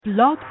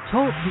Blog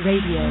Talk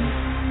Radio.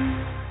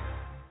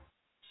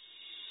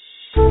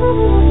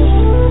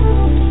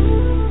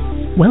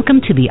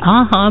 Welcome to the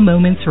Aha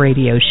Moments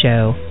Radio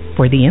Show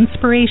for the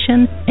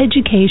inspiration,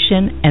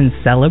 education, and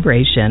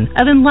celebration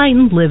of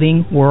enlightened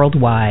living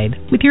worldwide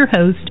with your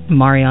host,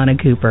 Mariana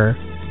Cooper,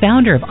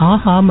 founder of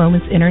Aha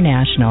Moments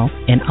International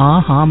and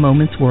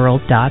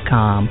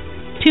AhaMomentsWorld.com.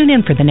 Tune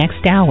in for the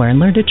next hour and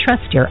learn to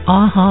trust your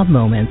aha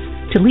moments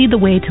to lead the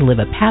way to live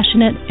a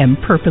passionate and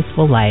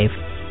purposeful life.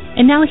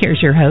 And now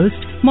here's your host,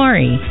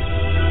 Mari.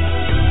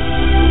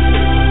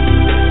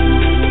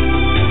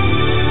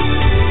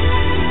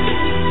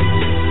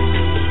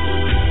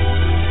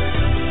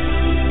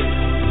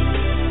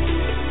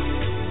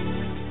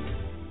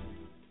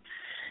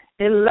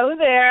 Hello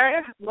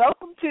there.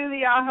 Welcome to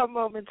the Aha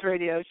Moments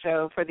Radio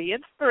Show for the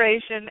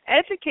inspiration,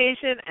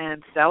 education,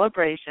 and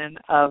celebration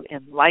of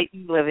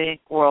enlightened living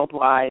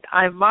worldwide.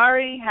 I'm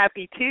Mari.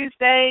 Happy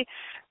Tuesday.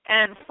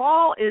 And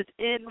fall is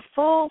in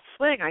full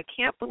swing. I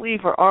can't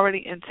believe we're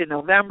already into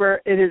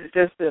November. It has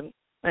just been,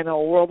 a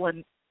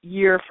whirlwind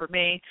year for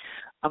me.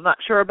 I'm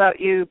not sure about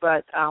you,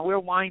 but we're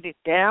winding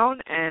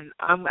down, and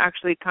I'm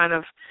actually kind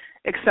of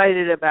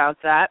excited about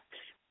that.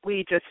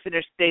 We just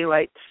finished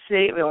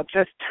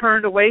just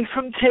turned away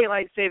from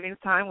daylight savings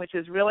time, which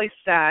is really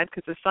sad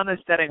because the sun is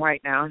setting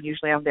right now, and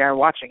usually I'm there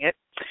watching it.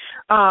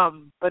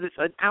 But it's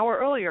an hour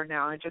earlier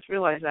now. I just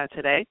realized that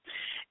today.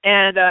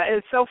 And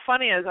it's so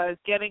funny as I was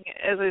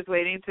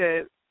waiting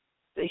to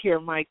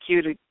hear my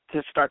cue to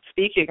start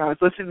speaking, I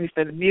was listening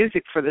to the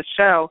music for the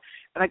show,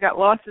 and I got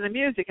lost in the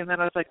music, and then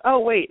I was like, oh,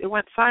 wait, it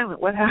went silent.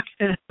 What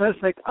happened? I was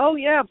like, oh,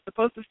 yeah, I'm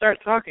supposed to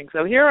start talking.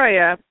 So here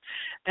I am.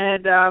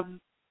 And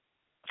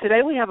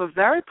today we have a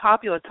very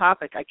popular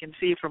topic I can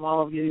see from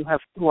all of you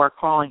who are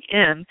calling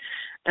in,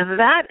 and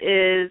that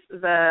is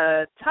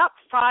the top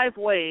 5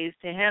 ways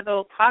to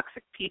handle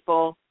toxic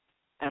people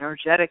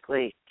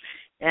energetically.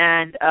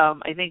 And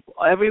I think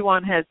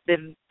everyone has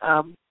been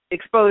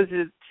exposed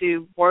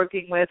to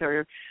working with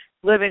or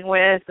living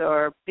with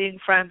or being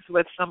friends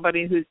with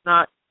somebody who's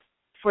not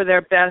for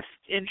their best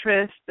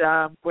interest,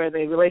 where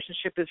the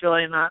relationship is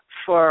really not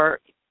for,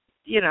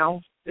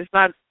 it's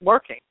not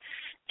working.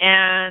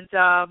 And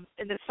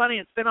it's funny,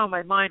 it's been on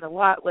my mind a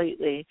lot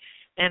lately.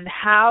 And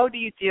how do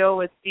you deal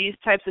with these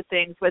types of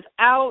things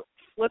without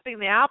flipping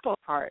the apple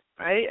cart,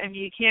 right? I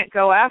mean, you can't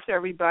go after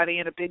everybody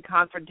in a big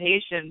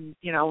confrontation,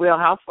 Real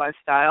Housewives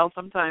style.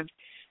 Sometimes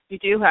you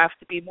do have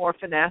to be more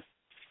finesse.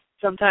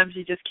 Sometimes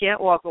you just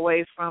can't walk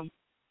away from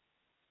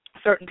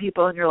certain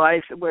people in your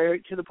life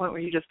to the point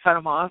where you just cut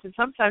them off. And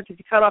sometimes if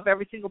you cut off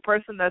every single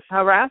person that's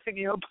harassing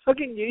you or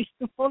bugging you,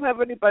 you won't have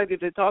anybody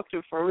to talk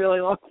to for a really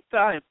long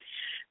time.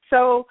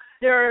 So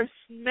there are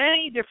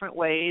many different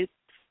ways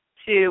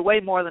way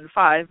more than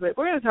 5, but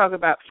we're going to talk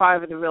about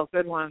 5 of the real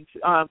good ones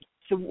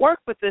to work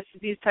with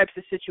these types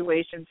of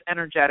situations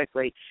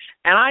energetically.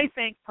 And I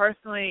think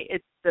personally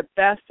it's the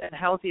best and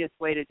healthiest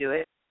way to do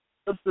it.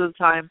 Most of the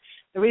time,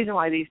 the reason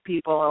why these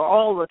people, or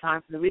all the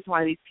time, the reason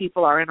why these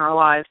people are in our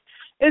lives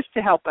is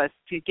to help us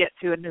to get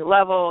to a new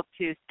level,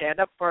 to stand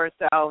up for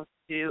ourselves,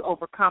 to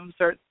overcome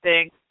certain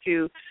things,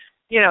 to,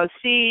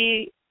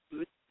 see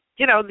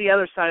the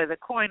other side of the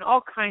coin,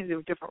 all kinds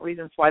of different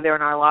reasons why they're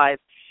in our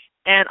lives.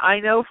 And I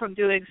know from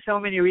doing so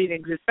many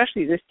readings,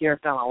 especially this year,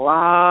 I've done a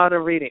lot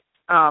of readings.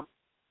 A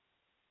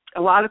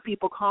lot of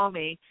people call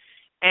me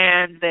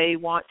and they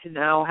want to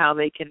know how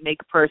they can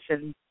make a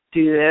person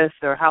do this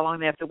or how long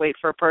they have to wait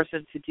for a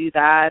person to do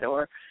that,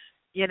 or,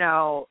 and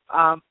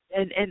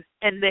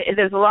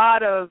there's a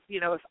lot of,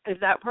 if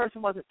that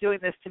person wasn't doing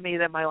this to me,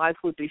 then my life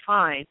would be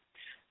fine.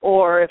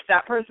 Or if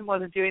that person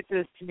wasn't doing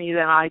this to me,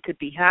 then I could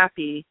be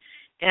happy.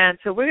 And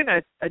so we're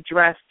going to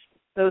address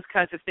those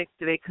kinds of things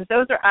today because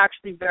those are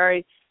actually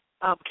very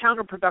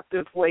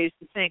counterproductive ways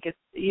to think,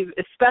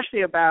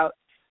 especially about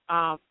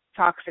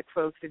toxic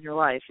folks in your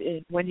life.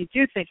 And when you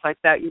do think like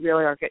that, you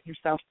really are getting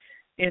yourself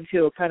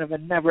into a kind of a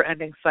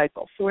never-ending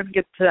cycle. So we're going to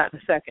get to that in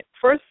a second.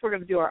 First, we're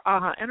going to do our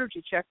AHA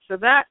energy check. So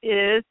that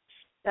is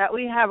that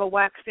we have a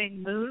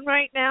waxing moon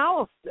right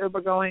now.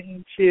 We're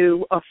going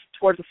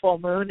towards a full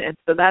moon, and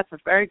so that's a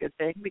very good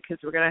thing because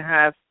we're going to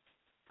have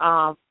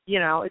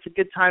it's a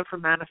good time for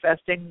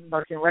manifesting.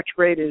 Mercury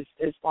retrograde is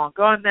long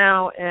gone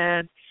now,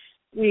 and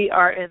we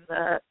are in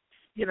the,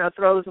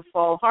 throes of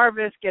fall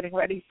harvest, getting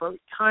ready for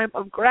time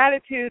of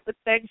gratitude with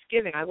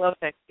Thanksgiving. I love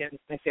Thanksgiving.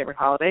 It's my favorite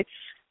holiday.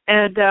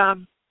 And,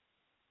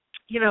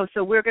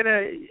 so we're going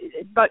to,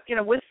 but,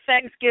 with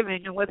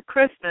Thanksgiving and with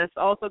Christmas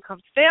also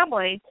comes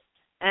family,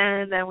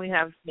 and then we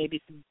have maybe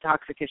some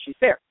toxic issues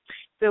there.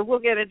 So we'll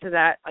get into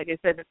that, like I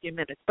said, in a few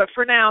minutes. But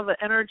for now, the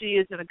energy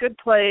is in a good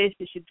place.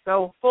 You should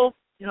go full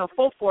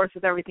force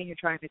with everything you're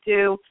trying to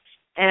do,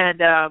 and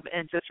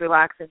just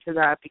relax into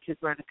that because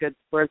we're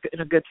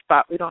in a good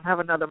spot. We don't have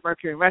another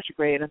Mercury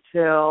retrograde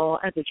until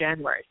end of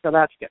January, so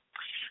that's good.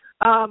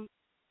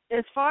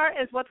 As far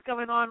as what's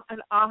going on in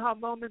AHA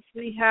Moments,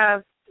 we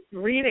have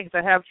readings.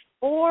 I have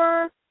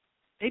 4,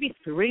 maybe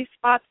 3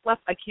 spots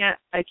left. I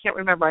can't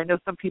remember. I know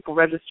some people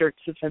registered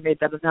since I made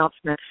that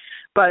announcement,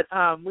 but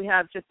we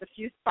have just a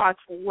few spots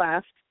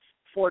left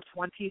for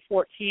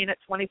 2014 at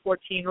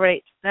 2014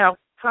 rates. Now,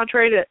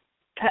 contrary to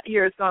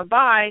years gone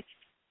by,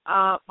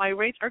 my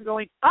rates are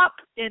going up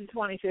in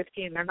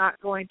 2015. They're not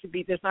going to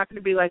be. There's not going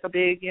to be like a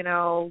big,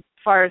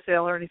 fire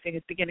sale or anything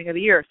at the beginning of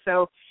the year.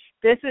 So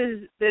this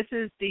is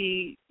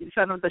the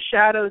some of the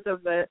shadows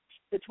of the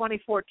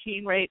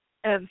 2014 rate.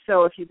 And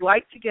so if you'd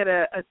like to get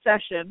a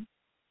session,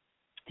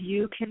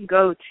 you can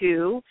go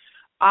to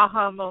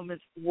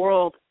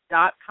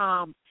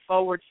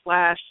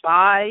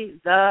ahamomentsworld.com/by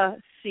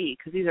the sea,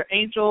 because these are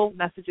angel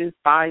messages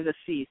by the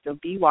sea. So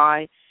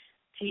BYTHESEA.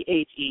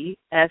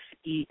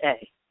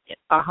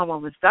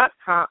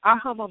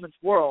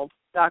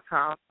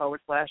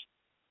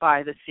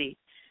 ahamomentsworld.com/by the sea.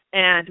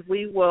 And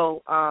we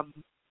will,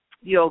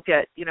 you'll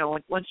get,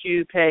 once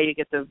you pay, you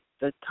get the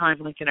time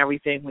link and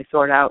everything. We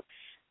sort out,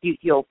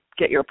 you'll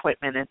get your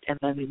appointment, and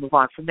then we move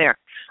on from there.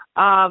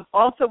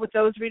 Also, with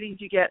those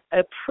readings, you get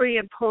a pre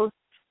and post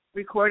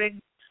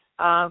recording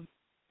to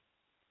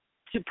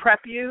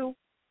prep you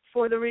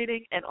for the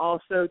reading, and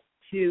also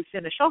to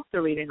finish off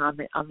the reading on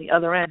the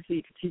other end, so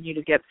you continue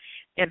to get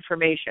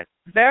information.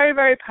 Very,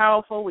 very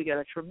powerful. We get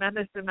a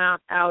tremendous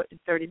amount out in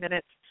 30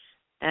 minutes,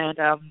 and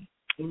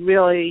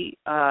really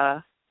it's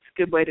a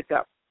good way to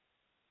go.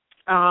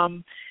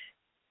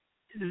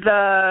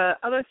 The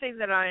other thing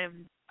that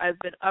I've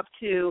been up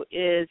to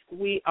is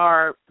we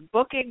are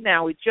booking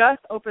now. We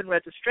just opened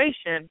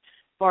registration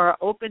for our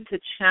Open to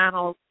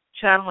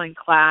Channeling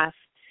class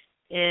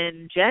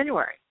in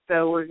January.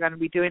 So we're going to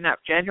be doing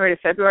that January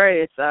to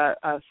February. It's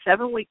a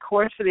 7-week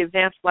course for the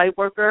advanced light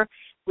worker.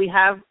 We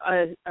have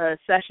a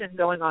session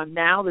going on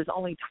now. There's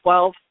only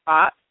 12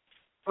 spots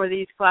for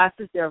these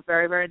classes. They're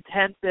very, very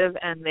intensive,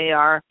 and they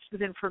are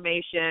with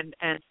information.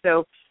 And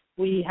so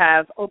we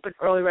have open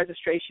early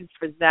registrations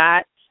for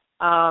that.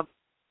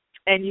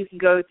 And you can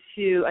go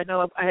to, I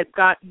know I had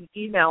gotten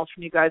emails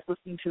from you guys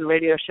listening to the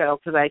radio show,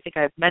 because I think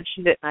I had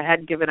mentioned it and I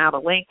hadn't given out a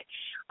link.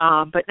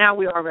 But now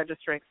we are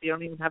registering, so you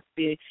don't even have to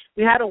be,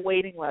 we had a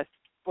waiting list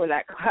for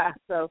that class,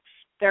 so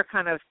they're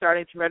kind of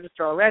starting to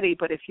register already.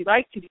 But if you'd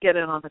like to get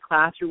in on the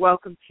class, you're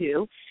welcome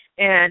to.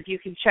 And you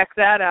can check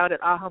that out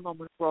at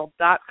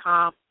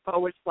ahamomentsworld.com/channel,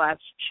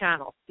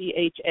 CHANNEL.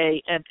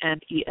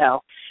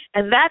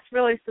 And that's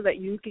really so that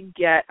you can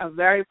get a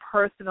very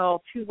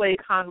personal, two-way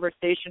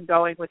conversation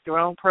going with your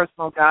own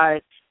personal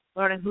guide,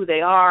 learning who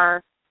they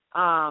are,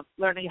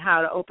 learning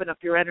how to open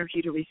up your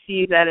energy to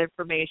receive that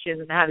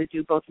information, and how to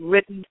do both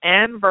written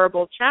and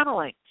verbal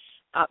channeling.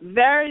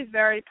 Very,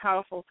 very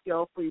powerful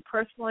skill for you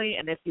personally,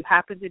 and if you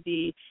happen to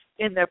be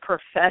in the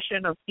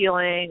profession of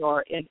healing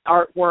or in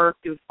artwork,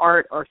 do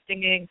art or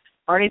singing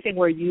or anything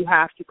where you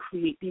have to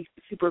be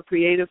super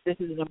creative, this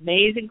is an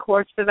amazing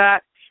course for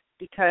that,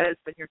 because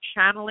when you're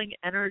channeling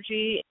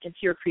energy into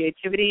your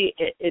creativity,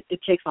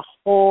 it takes a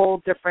whole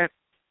different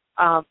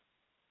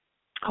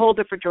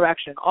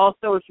direction.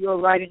 Also, if you're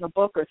writing a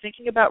book or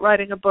thinking about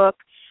writing a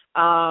book,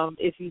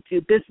 if you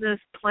do business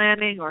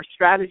planning or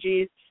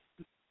strategies,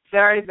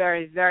 very,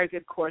 very, very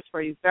good course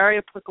for you. Very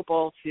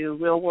applicable to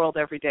real world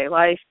everyday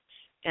life,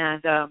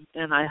 and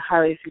I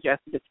highly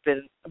suggest it. It's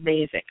been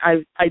amazing.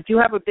 I do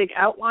have a big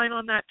outline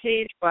on that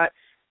page, but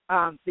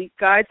the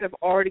guides have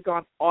already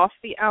gone off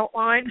the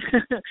outline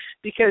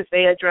because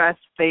they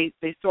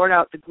sort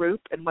out the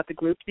group and what the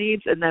group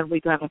needs, and then we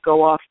kind of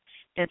go off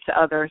into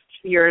other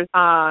spheres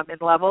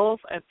and levels,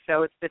 and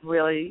so it's been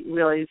really,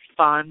 really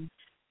fun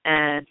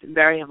and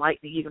very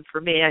enlightening even for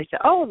me. I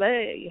said,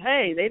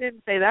 they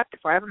didn't say that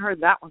before. I haven't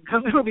heard that one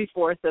come through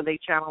before, so they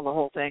channel the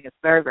whole thing. It's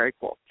very, very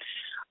cool.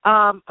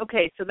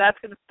 Okay, so that's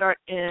going to start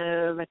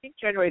in, I think,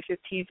 January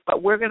 15th,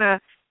 but we're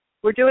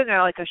doing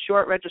a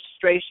short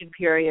registration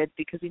period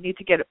because we need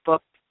to get it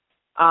booked.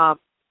 I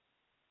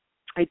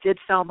did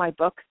sell my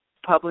book.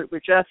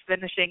 We're just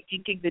finishing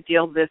inking the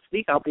deal this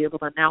week. I'll be able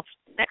to announce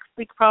next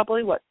week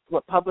probably what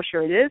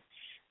publisher it is.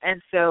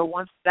 And so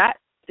once that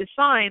is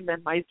signed,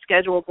 then my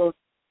schedule goes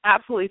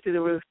absolutely through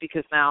the roof,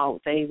 because now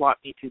they want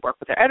me to work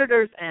with their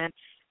editors and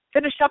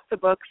finish up the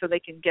book so they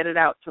can get it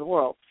out to the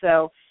world.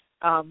 So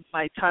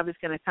my time is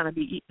going to kind of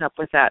be eaten up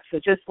with that. So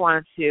just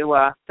wanted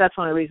to, that's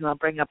one of the reasons I'm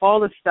bringing up all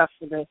this stuff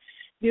for the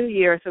new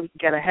year so we can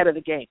get ahead of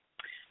the game.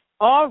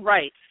 All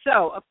right.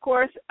 So, of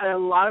course, a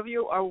lot of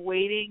you are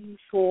waiting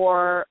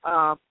for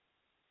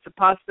the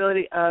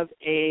possibility of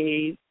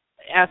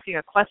asking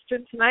a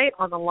question tonight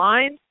on the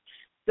line.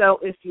 So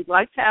if you'd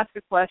like to ask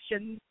a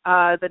question,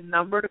 the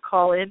number to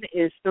call in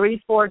is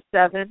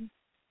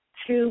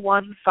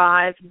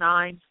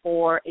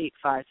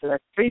 347-215-9485. So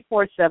that's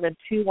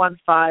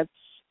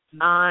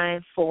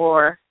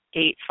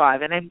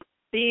 347-215-9485. And I'm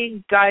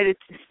being guided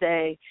to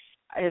say,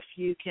 if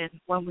you can,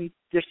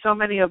 there's so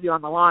many of you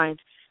on the line,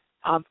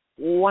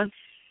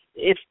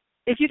 if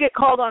you get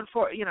called on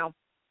for, if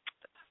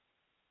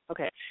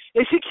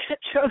you get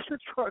chosen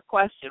for a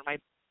question, my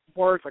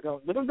words are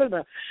going,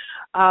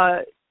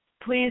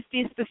 please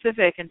be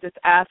specific and just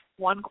ask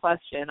one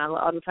question. A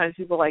lot of times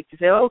people like to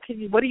say,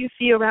 what do you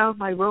see around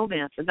my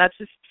romance? And that's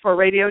just, for a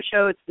radio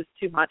show, it's just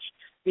too much.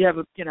 We have,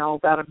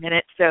 about a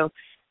minute. So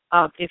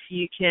If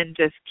you can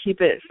just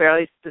keep it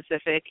fairly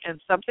specific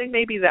and something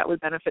maybe that would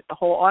benefit the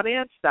whole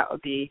audience, that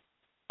would be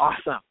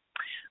awesome.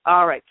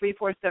 All right,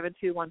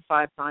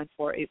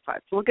 347-215-9485.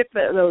 So we'll get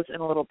to those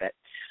in a little bit.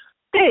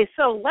 Okay,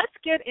 so let's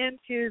get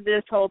into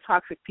this whole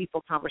toxic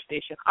people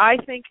conversation. I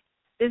think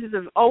this is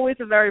always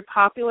a very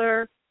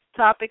popular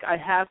topic. I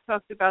have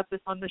talked about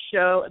this on the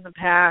show in the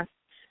past.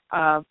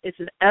 It's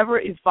an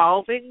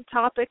ever-evolving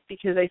topic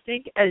because I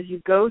think as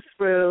you go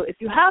through, if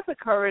you have the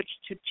courage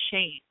to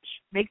change,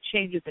 make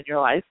changes in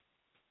your life,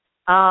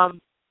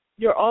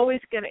 you're always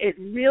going to, it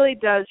really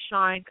does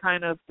shine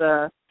kind of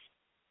the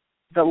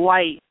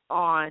light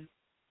on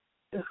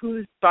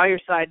who's by your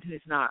side and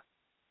who's not.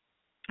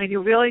 And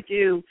you really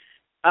do,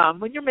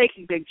 when you're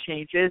making big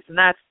changes, and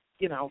that's,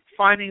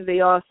 finding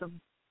the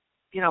awesome,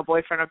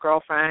 boyfriend or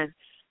girlfriend,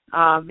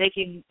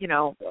 making,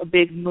 a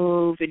big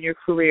move in your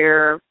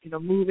career,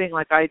 moving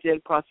like I did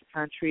across the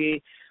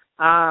country,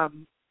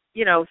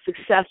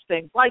 success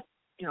things like,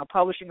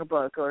 publishing a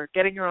book or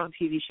getting your own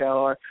TV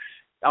show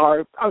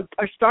or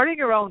starting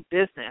your own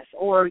business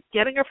or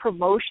getting a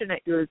promotion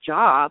at your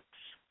job,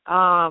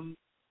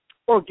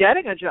 or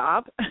getting a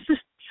job.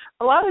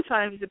 A lot of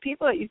times the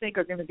people that you think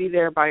are going to be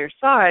there by your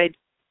side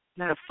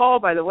kind of fall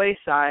by the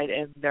wayside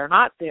and they're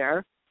not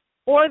there,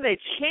 or they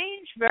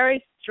change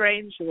very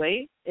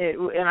strangely,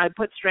 and I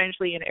put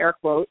strangely in air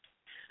quotes,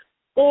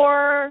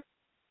 or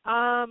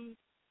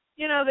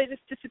they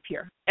just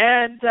disappear,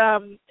 and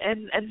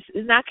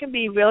that can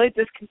be really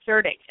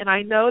disconcerting. And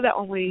I know that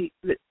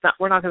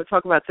we're not going to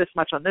talk about this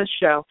much on this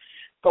show,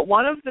 but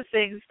one of the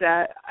things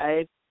that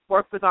I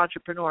worked with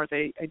entrepreneurs,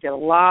 I did a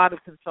lot of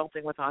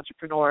consulting with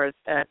entrepreneurs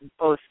and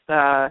both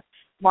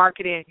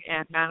marketing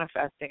and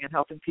manifesting and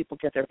helping people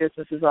get their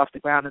businesses off the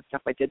ground and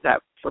stuff. I did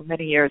that for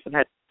many years and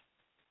had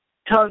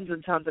tons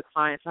and tons of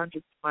clients,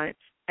 hundreds of clients.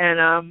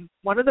 And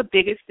one of the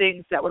biggest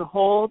things that would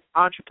hold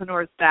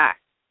entrepreneurs back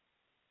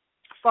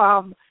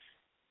from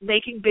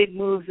making big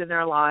moves in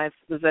their lives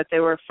was that they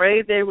were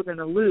afraid they were going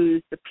to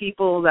lose the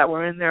people that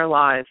were in their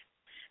lives.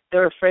 They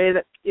were afraid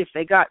that if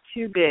they got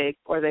too big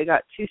or they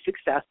got too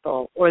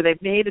successful or they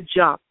made a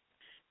jump,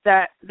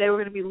 that they were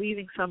going to be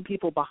leaving some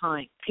people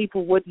behind.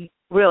 People wouldn't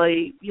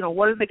really,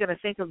 what are they going to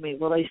think of me?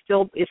 Will they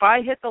still, if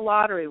I hit the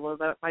lottery, will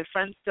my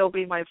friends still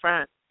be my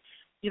friends?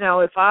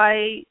 If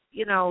I,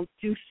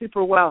 do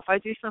super well, if I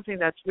do something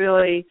that's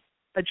really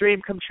a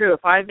dream come true,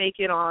 if I make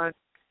it on,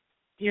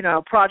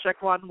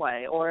 Project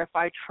Runway, or if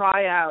I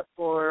try out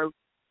for,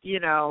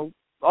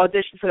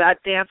 audition for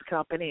that dance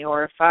company,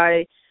 or if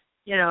I,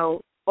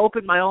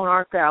 open my own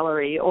art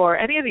gallery, or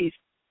anything,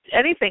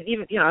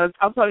 even,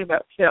 I'm talking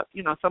about,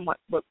 somewhat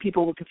what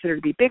people would consider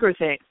to be bigger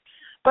things.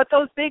 But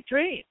those big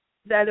dreams,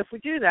 that if we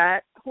do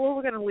that, who are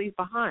we going to leave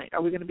behind?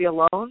 Are we going to be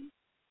alone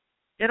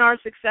in our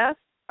success?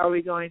 Are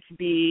we going to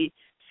be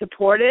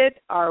supported?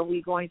 Are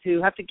we going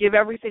to have to give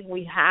everything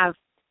we have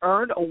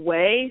earned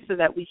away so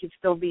that we can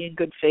still be in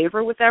good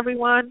favor with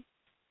everyone?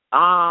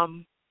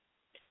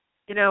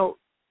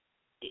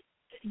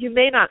 You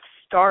may not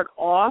start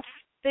off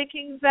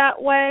thinking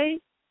that way.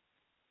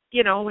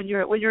 When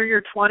you're in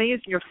your 20s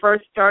and you're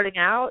first starting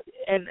out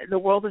and the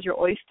world is your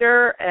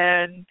oyster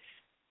and,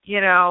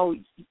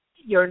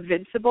 you're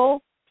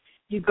invincible,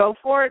 you go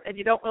for it and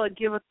you don't really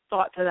give a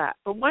thought to that.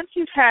 But once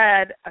you've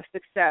had a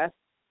success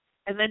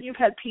and then you've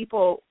had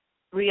people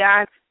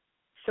react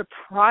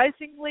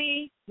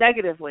surprisingly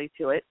negatively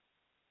to it,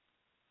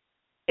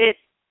 it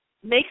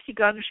makes you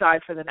gun shy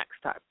for the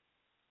next time.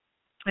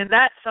 And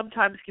that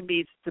sometimes can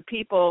be the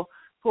people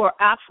who are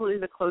absolutely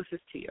the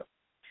closest to you,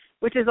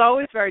 which is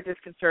always very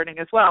disconcerting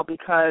as well,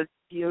 because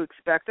you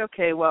expect,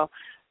 okay, well,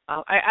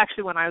 I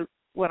actually,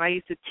 when I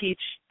used to teach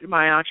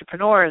my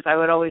entrepreneurs, I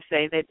would always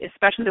say that,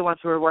 especially the ones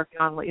who were working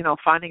on,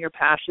 finding your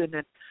passion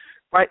and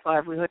right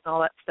livelihood and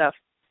all that stuff,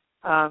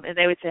 and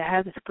they would say, I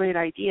have this great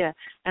idea,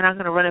 and I'm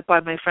going to run it by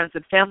my friends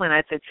and family, and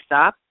I'd say,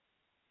 stop.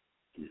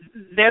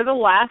 They're the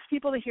last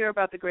people to hear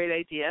about the great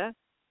idea.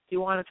 You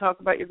want to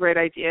talk about your great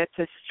idea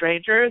to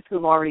strangers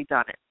who've already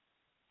done it.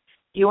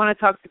 You want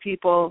to talk to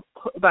people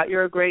about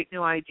your great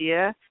new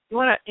idea. You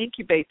want to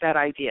incubate that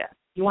idea.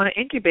 You want to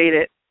incubate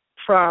it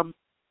from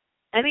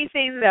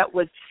anything that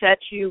would set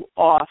you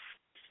off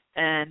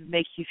and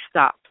make you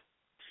stop.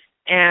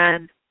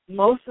 And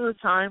most of the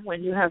time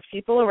when you have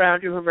people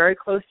around you who are very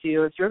close to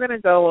you, if you're going to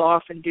go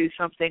off and do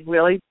something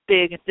really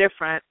big and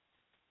different,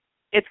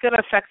 it's going to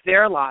affect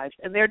their lives.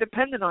 And they're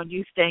dependent on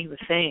you staying the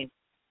same,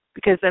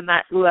 because then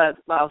that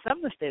allows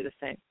them to stay the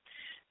same.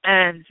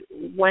 And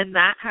when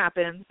that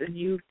happens and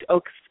you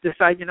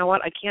decide, you know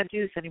what, I can't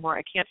do this anymore,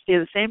 I can't stay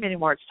the same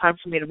anymore, it's time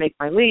for me to make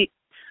my leap,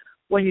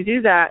 when you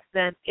do that,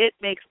 then it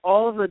makes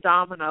all of the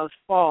dominoes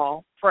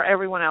fall for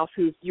everyone else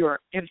who you're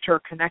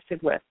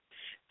interconnected with.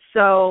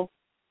 So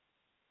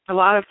a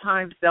lot of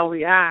times they'll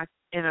react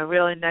in a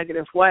really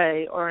negative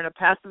way, or in a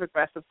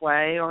passive-aggressive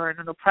way, or in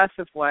an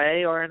oppressive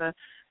way, or in a,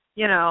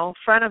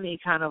 frenemy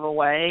kind of a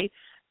way.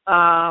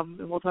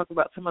 And we'll talk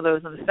about some of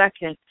those in a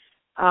second.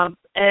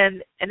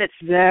 And it's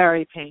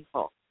very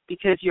painful,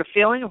 because you're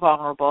feeling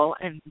vulnerable,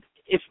 and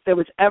if there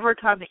was ever a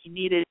time that you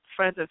needed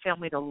friends and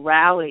family to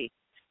rally,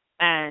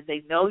 and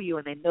they know you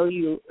and they know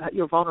your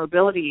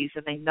vulnerabilities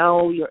and they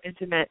know your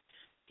intimate,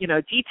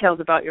 details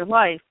about your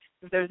life,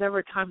 if there's ever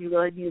a time you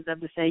really needed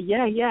them to say,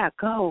 yeah,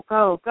 go,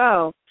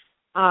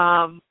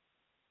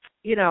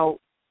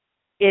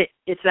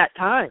 it's that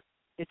time.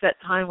 It's that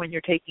time when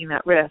you're taking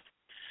that risk.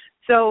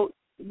 So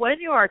when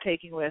you are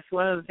taking risks,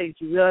 one of the things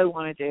you really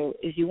want to do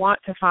is you want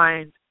to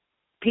find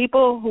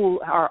people who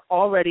are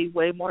already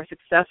way more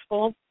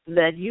successful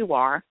than you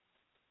are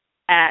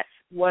at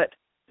what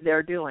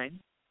they're doing,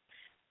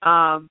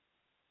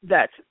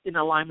 that's in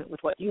alignment with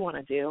what you want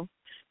to do,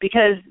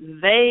 because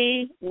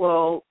they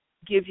will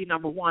give you,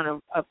 number one,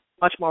 a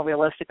much more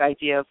realistic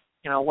idea of,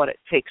 what it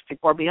takes to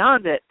go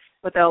beyond it,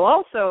 but they'll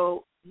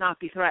also not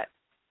be threatened.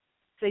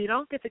 So you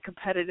don't get the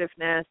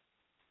competitiveness,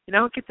 you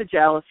don't get the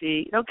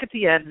jealousy, you don't get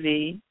the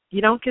envy,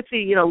 you don't get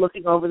the,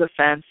 looking over the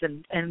fence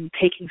and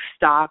taking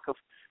stock of,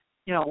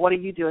 what are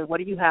you doing? What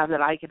do you have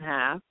that I can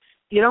have?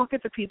 You don't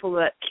get the people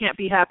that can't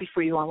be happy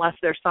for you unless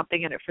there's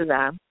something in it for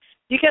them.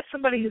 You get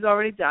somebody who's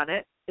already done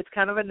it. It's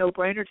kind of a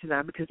no-brainer to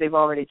them because they've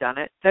already done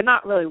it. They're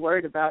not really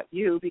worried about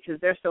you because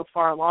they're so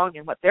far along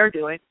in what they're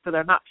doing, so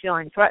they're not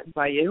feeling threatened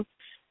by you.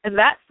 And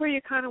that's where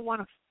you kind of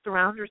want to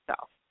surround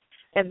yourself.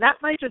 And that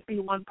might just be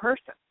one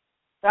person.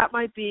 That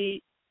might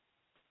be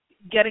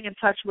getting in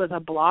touch with a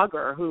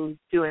blogger who's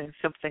doing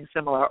something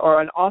similar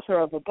or an author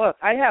of a book.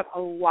 I have a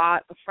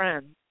lot of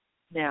friends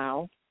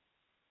now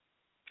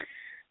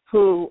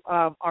who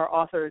are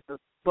authors of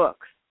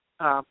books,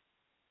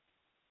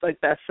 like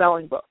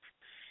best-selling books.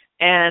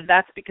 And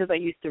that's because I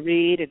used to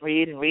read,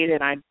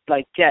 and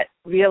I'd get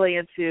really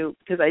into,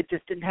 because I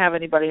just didn't have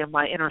anybody in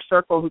my inner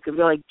circle who could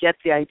really get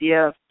the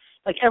idea of,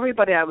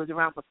 everybody I was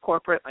around was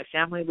corporate. My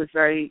family was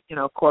very,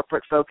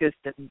 corporate-focused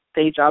and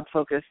day-job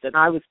focused, and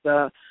I was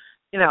the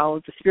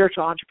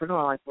spiritual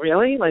entrepreneur.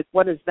 Really?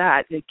 What is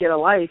that? You get a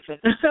life and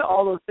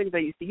all those things I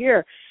used to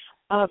hear.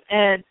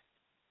 And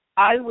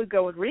I would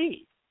go and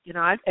read,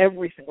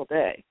 every single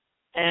day.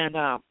 And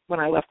when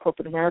I left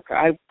corporate America,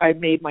 I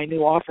made my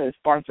new office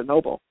Barnes &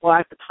 Noble. Well,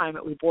 at the time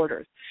it was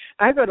Borders.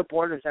 I go to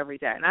Borders every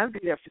day, and I would be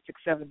there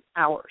for 6-7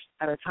 hours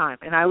at a time.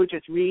 And I would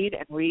just read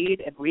and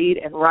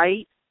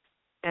write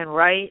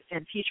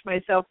and teach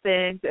myself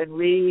things and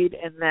read.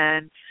 And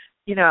then,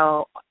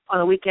 on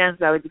the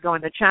weekends I would be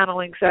going to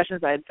channeling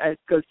sessions. I'd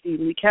go see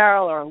Lee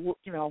Carroll or,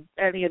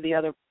 any of the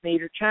other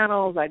major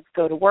channels. I'd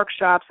go to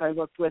workshops. I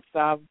worked with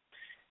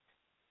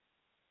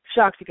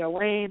Shakti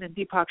Gawain and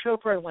Deepak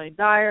Chopra and Wayne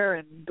Dyer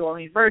and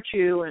Doreen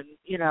Virtue and,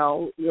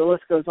 the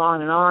list goes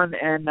on.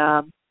 And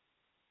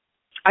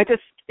I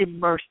just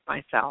immersed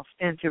myself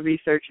into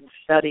research and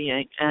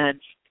studying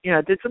and,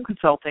 did some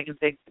consulting and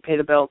things to pay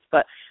the bills,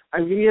 but I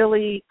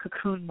really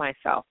cocooned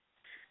myself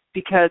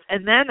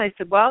and then I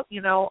said, well,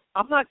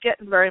 I'm not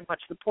getting very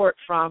much support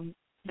from,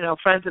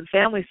 friends and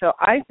family, so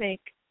I think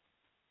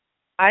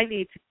I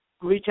need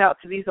to reach out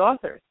to these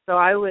authors. So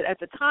I would, at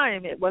the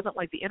time, it wasn't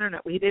like the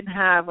internet. We didn't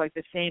have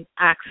the same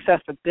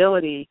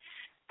accessibility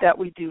that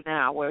we do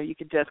now, where you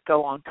can just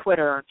go on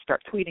Twitter and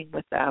start tweeting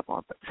with them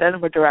or send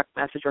them a direct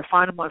message or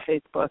find them on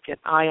Facebook and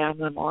IM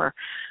them or,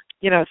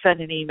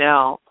 send an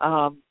email.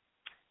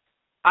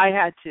 I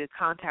had to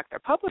contact their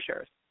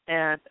publishers,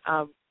 and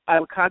I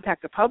would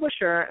contact the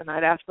publisher and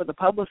I'd ask for the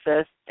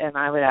publicist and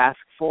I would ask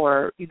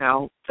for,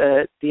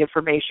 the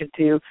information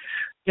to,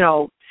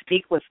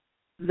 speak with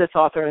this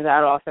author or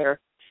that author,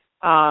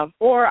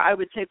 or I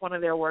would take one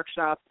of their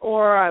workshops,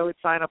 or I would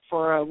sign up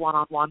for a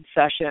one-on-one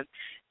session,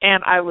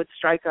 and I would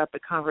strike up a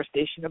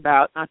conversation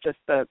about not just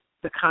the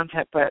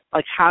content, but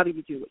how do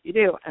you do what you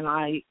do? And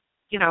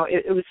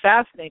it was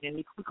fascinating.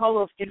 We call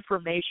those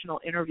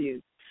informational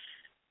interviews,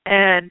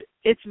 and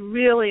it's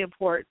really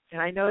important.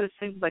 And I know it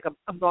seems like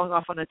I'm going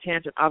off on a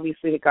tangent.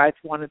 Obviously, the guides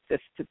wanted this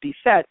to be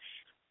said.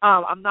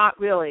 I'm not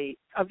really.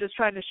 I'm just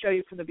trying to show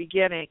you from the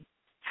beginning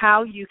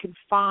how you can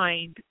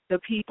find the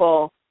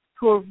people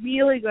who are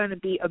really going to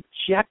be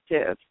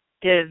objective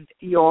in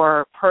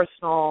your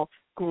personal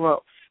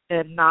growth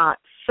and not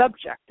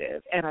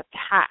subjective and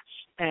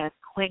attached and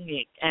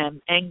clinging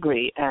and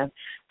angry and,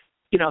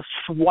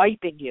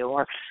 swiping you.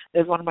 Or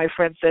as one of my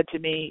friends said to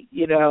me,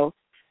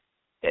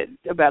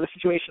 about a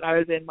situation I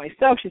was in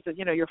myself, she said,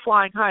 you're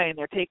flying high and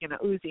they're taking an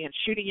Uzi and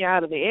shooting you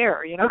out of the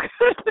air, kind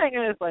of thing.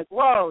 And it's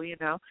whoa,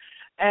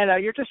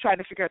 and you're just trying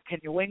to figure out, can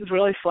your wings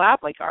really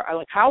flap?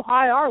 How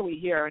high are we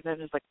here? And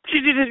then it's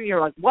you're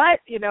like, what?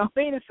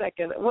 Wait a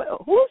second,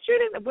 who's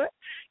shooting? What?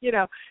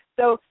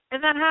 So,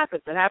 and that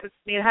happens. It happens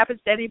to me. It happens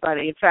to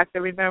anybody. In fact, I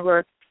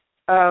remember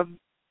a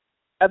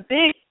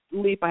big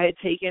leap I had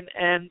taken,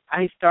 and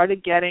I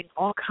started getting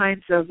all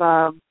kinds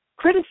of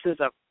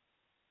criticism.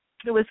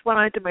 It was when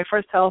I did my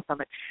first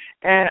telesummit,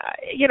 and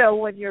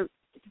when you're,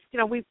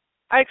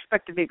 I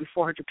expected maybe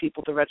 400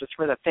 people to register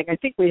for that thing. I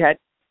think we had,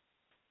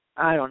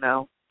 I don't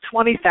know,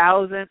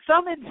 20,000,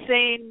 some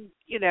insane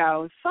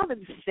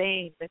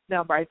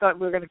number. I thought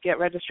we were going to get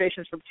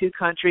registrations from 2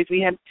 countries.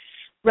 We had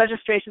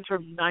registrations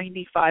from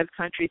 95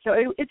 countries. So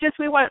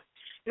we went,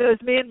 it was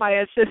me and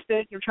my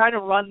assistant. You're trying to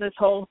run this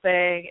whole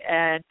thing,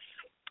 and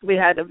we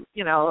had,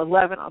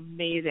 11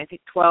 amazing, I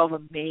think 12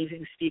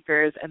 amazing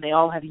speakers, and they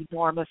all had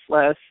enormous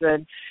lists,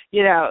 and,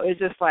 it was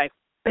just like,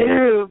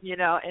 boom,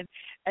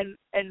 and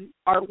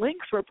our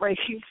links were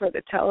breaking for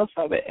the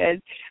telephone,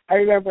 and I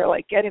remember,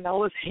 like, getting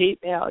all this hate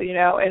mail,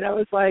 and I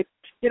was like,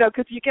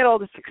 because you get all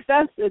the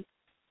success,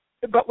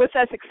 but with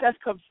that success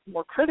comes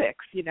more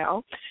critics,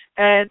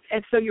 and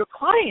so your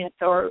client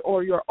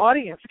or your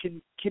audience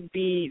can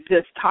be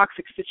this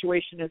toxic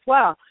situation as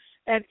well.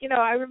 And,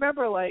 I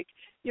remember, like,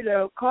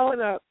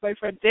 calling up my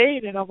friend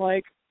Dane, and I'm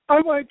like,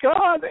 oh, my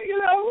God, they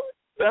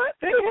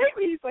hate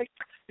me.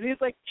 He's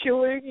like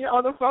chewing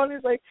on the phone.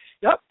 He's like,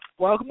 yep,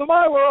 welcome to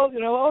my world.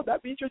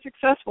 That means you're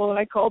successful. And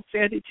I called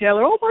Sandy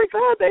Taylor. Oh, my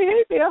God, they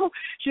hate me.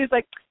 She's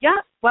like,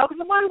 yeah, welcome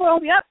to my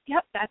world.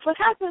 Yep, that's what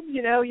happens.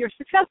 You're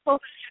successful.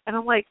 And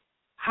I'm like,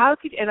 how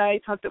could, and I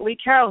talked to Lee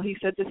Carroll. He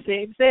said the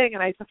same thing.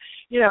 And I thought,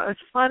 it's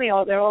funny.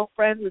 They're all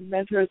friends and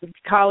mentors and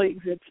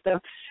colleagues and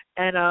stuff.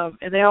 And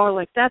they all were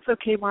like, that's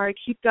okay, Mari,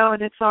 keep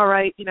going. It's all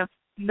right.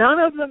 None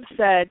of them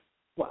said,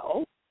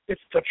 well,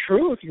 it's the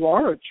truth. You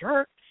are a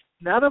jerk.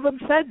 None of them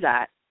said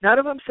that. None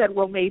of them said,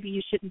 well, maybe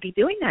you shouldn't be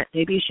doing that.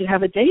 Maybe you should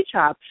have a day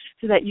job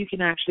so that you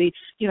can actually,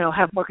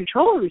 have more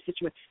control over your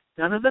situation.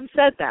 None of them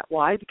said that.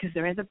 Why? Because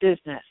they're in the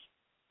business,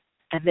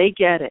 and they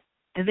get it.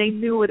 And they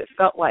knew what it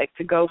felt like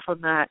to go from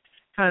that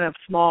kind of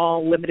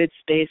small, limited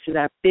space to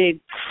that big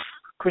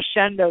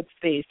crescendo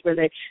space where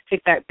they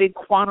take that big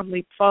quantum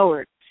leap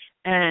forward,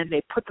 and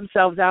they put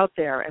themselves out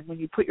there. And when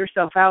you put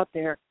yourself out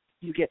there,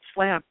 you get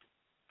slammed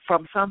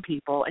from some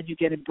people, and you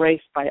get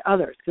embraced by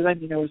others. Because,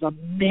 there was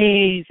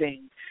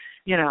amazing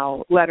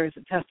letters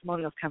and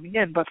testimonials coming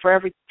in. But for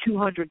every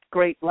 200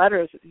 great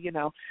letters,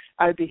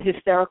 I would be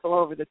hysterical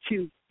over the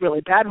 2 really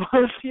bad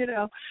ones,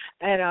 and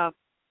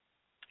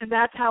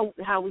that's how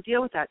we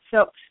deal with that.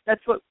 So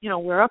that's what,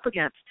 we're up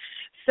against.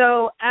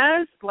 So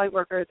as light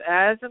workers,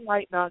 as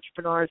enlightened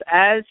entrepreneurs,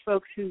 as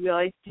folks who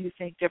really do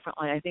think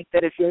differently, I think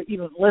that if you're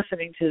even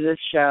listening to this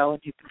show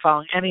and you've been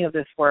following any of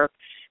this work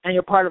and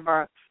you're part of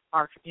our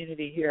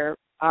community here,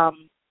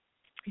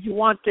 you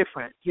want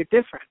different. You're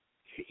different.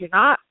 You're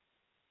not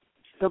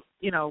the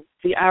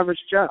average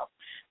Joe.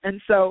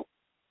 And so,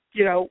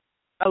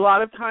 a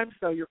lot of times,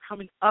 though, you're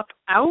coming up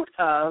out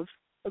of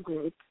a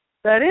group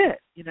that is,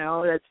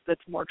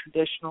 that's more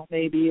traditional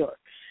maybe, or,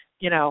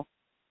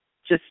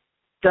 just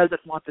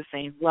doesn't want the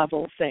same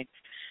level of things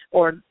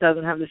or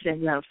doesn't have the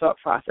same amount of thought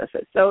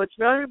processes. So it's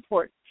very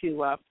important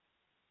to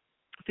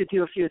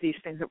do a few of these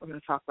things that we're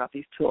going to talk about,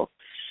 these tools.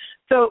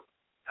 So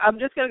I'm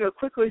just going to go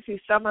quickly through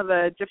some of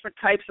the different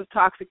types of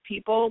toxic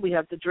people. We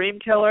have the dream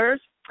killers.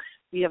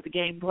 We have the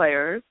game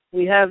players.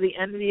 We have the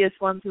envious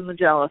ones and the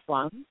jealous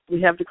ones.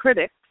 We have the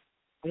critics.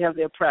 We have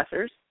the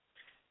oppressors.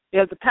 We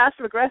have the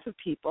passive-aggressive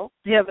people.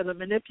 We have the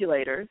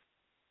manipulators.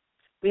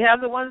 We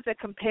have the ones that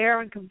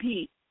compare and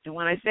compete. And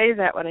when I say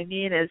that, what I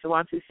mean is the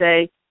ones who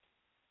say,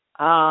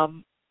 I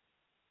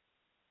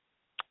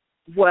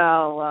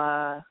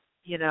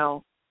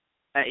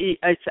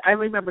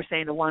remember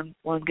saying to one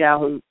gal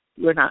who,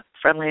 we're not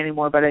friendly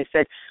anymore, but I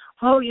said,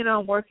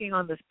 I'm working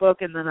on this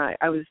book, and then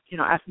I was,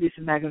 asked to do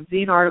some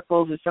magazine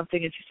articles or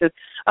something, and she said,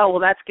 oh,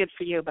 well, that's good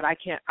for you, but I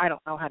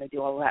don't know how to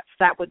do all that. So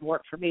that wouldn't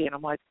work for me. And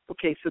I'm like,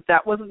 okay, so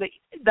that wasn't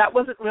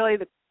really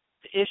the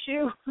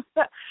issue.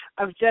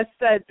 I've just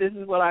said this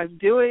is what I'm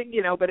doing,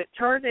 but it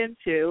turned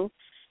into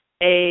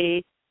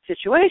a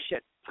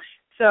situation.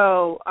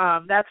 So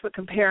that's what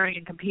comparing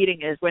and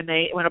competing is, when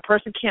a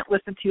person can't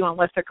listen to you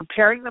unless they're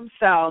comparing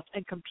themselves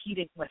and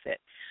competing with it.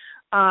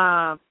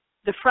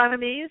 The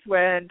frenemies,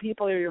 when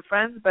people are your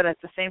friends, but at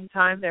the same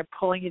time they're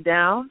pulling you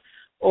down,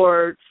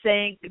 or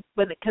saying,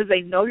 because they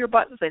know your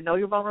buttons, they know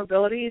your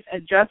vulnerabilities,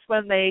 and just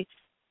when they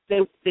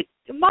a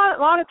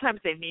lot of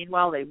times they mean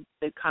well, they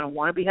kind of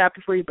want to be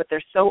happy for you, but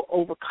they're so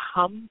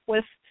overcome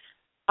with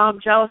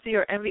jealousy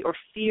or envy or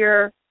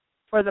fear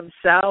for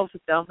themselves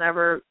that they'll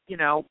never,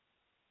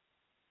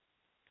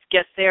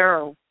 get there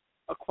or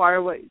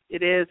acquire what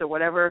it is or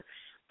whatever.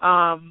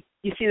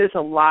 You see this a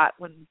lot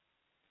when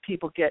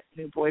people get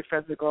new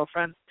boyfriends or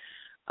girlfriends.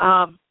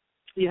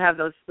 You have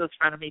those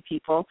frenemy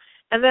people.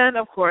 And then,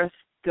 of course,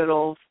 good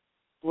old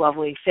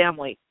lovely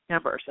family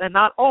members. And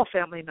not all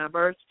family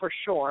members, for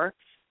sure,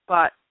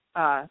 but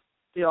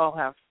they all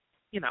have,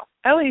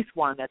 at least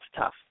one that's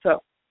tough.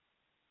 So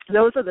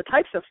those are the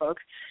types of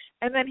folks.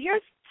 And then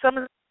here's some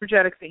of the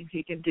energetic things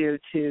you can do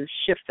to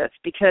shift this.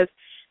 Because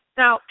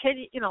now, can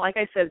you, like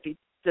I said at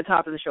the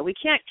top of the show, we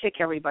can't kick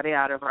everybody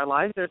out of our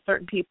lives. There are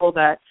certain people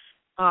that,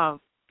 are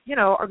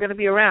going to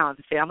be around,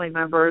 family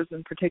members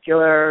in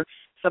particular,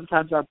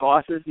 sometimes our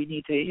bosses. We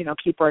need to,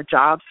 keep our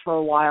jobs for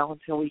a while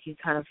until we can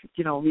kind of,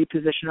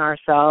 reposition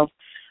ourselves.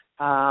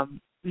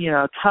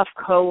 Tough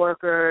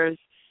coworkers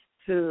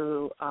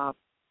who, I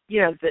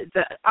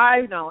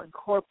know in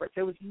corporate,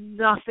 there was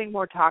nothing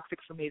more toxic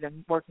for me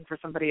than working for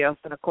somebody else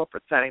in a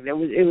corporate setting. It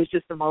was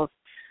just the most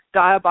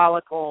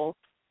diabolical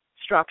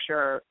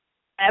structure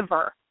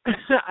ever.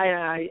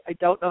 I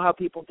don't know how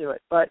people do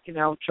it, but,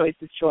 choice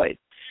is choice.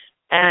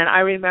 And I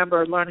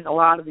remember learning a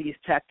lot of these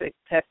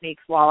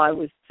techniques while I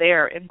was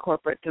there in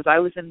corporate, because I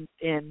was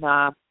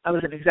I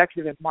was an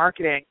executive in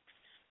marketing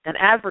and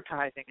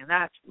advertising, and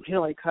that's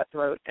really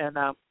cutthroat. And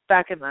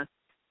back in the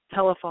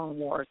telephone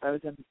wars,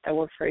 I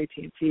worked for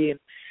AT&T and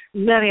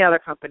many other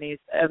companies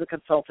as a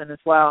consultant as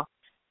well.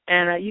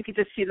 And you could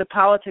just see the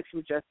politics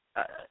were just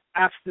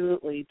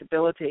absolutely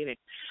debilitating.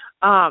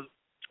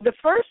 The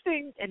first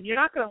thing, and you're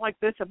not going to like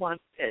this one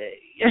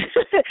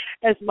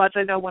as much.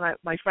 I know when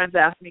my friends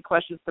ask me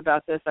questions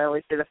about this, I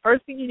always say the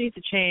first thing you need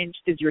to change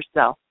is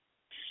yourself.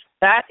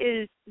 That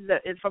is,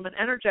 from an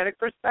energetic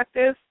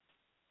perspective,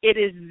 it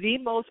is the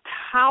most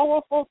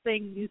powerful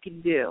thing you can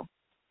do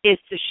is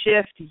to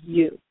shift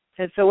you.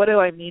 And so what do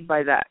I mean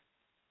by that?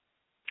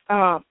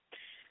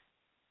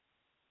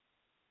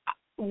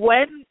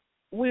 When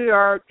we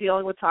are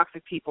dealing with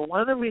toxic people,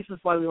 one of the reasons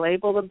why we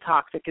label them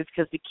toxic is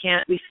because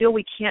we feel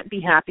we can't be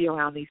happy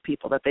around these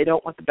people, that they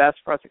don't want the best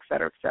for us, et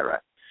cetera, et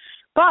cetera.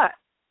 But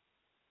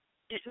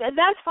and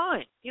that's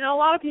fine. A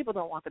lot of people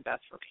don't want the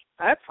best for me.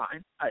 That's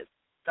fine. It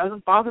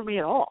doesn't bother me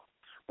at all.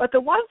 But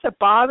the ones that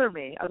bother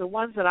me are the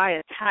ones that I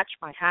attach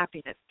my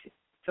happiness to.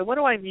 So what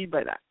do I mean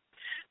by that?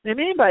 What I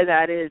mean by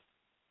that is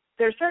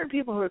there are certain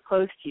people who are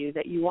close to you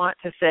that you want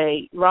to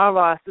say, rah,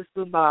 rah, sis,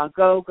 boom, bah,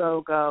 go,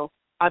 go, go.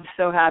 I'm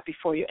so happy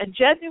for you, and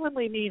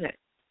genuinely mean it.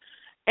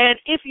 And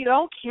if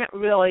you can't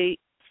really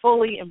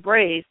fully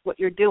embrace what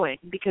you're doing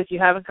because you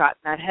haven't gotten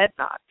that head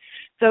nod.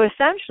 So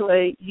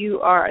essentially,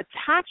 you are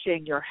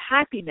attaching your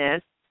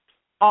happiness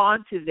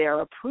onto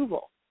their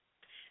approval.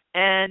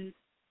 And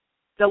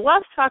the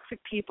less toxic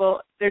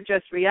people, they're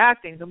just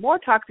reacting. The more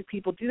toxic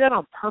people do that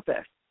on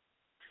purpose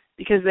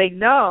because they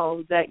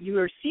know that you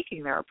are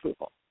seeking their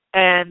approval,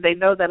 and they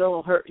know that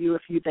it'll hurt you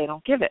if they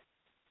don't give it.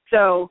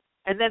 So,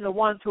 and then the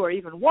ones who are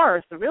even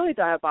worse, the really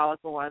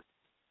diabolical ones,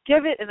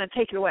 give it and then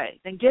take it away.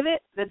 Then give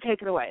it, then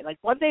take it away. Like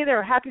one day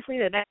they're happy for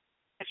you, the next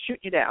they're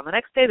shooting you down. The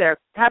next day they're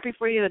happy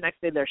for you, the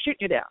next day they're shooting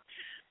you down.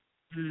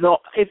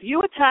 If you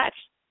attach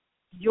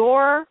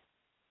your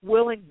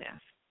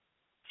willingness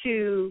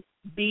to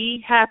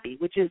be happy,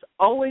 which is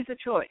always a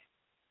choice,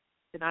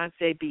 and I'd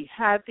say be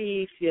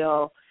happy,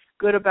 feel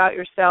good about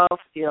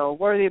yourself, feel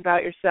worthy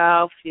about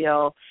yourself,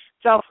 feel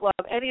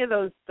self-love, any of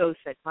those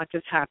things, not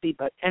just happy,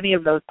 but any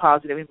of those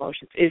positive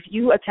emotions. If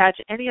you attach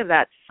any of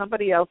that to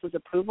somebody else's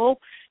approval,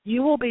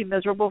 you will be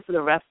miserable for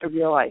the rest of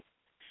your life.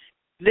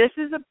 This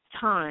is a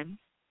time,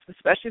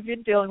 especially if you're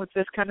dealing with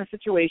this kind of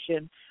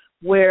situation,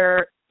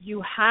 where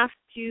you have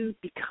to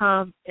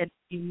become an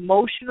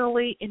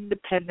emotionally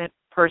independent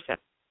person.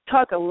 We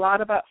talk a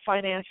lot about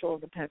financial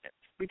independence.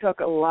 We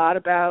talk a lot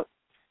about,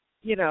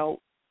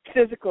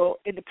 physical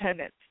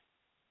independence.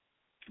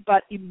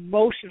 But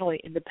emotionally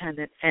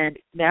independent, and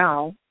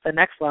now the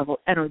next level,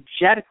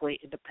 energetically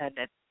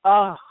independent.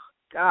 Oh,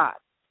 God,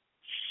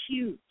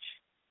 huge.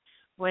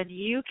 When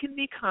you can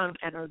become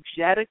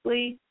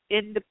energetically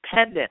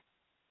independent,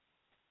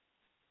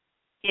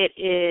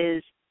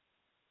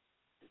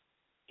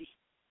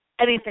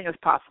 anything is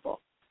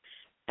possible.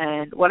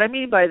 And what I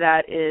mean by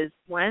that is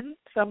when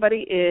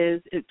somebody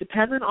is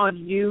dependent on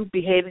you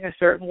behaving a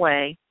certain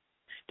way,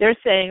 they're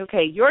saying,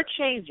 okay, you're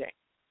changing.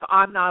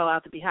 I'm not allowed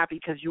to be happy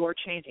because you're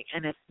changing.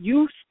 And if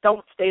you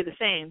don't stay the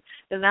same,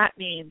 then that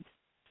means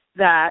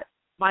that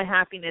my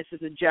happiness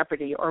is in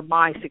jeopardy, or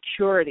my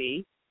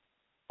security,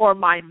 or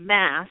my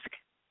mask,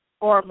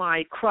 or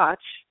my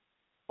crutch,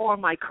 or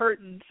my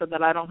curtain, so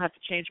that I don't have to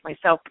change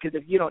myself, because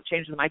if you don't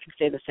change, then I can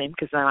stay the same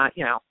because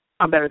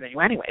I'm better than you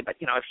anyway. But,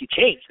 if you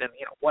change, then,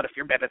 what if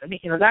you're better than me?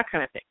 That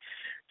kind of thing.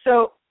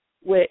 So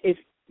if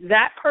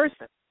that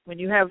person, when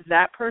you have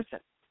that person,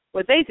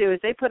 what they do is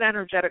they put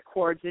energetic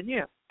cords in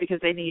you because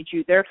they need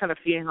you. They're kind of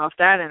feeding off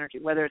that energy,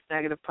 whether it's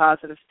negative,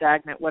 positive,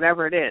 stagnant,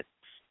 whatever it is.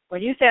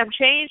 When you say I'm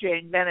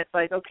changing, then it's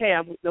like, okay,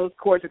 those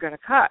cords are going to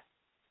cut.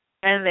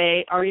 And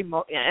they are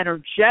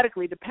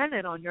energetically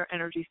dependent on your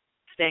energy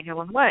staying in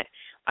one way.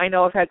 I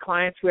know I've had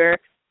clients where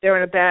they're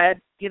in a bad,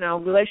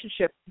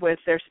 relationship with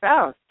their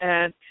spouse.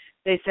 And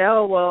they say,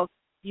 oh, well,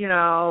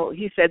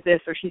 he said this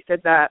or she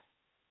said that.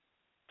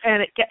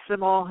 And it gets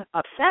them all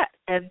upset.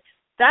 And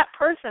that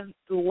person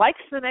likes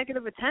the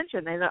negative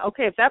attention. They know,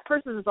 okay, if that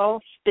person is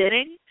all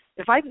spinning,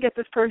 if I can get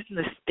this person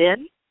to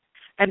spin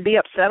and be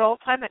upset all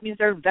the time, that means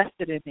they're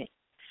invested in me.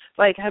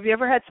 Like, have you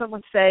ever had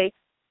someone say,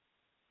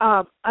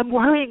 I'm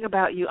worrying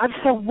about you. I'm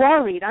so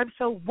worried. I'm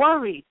so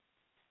worried.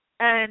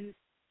 And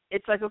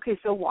it's like, okay,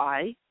 so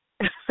why?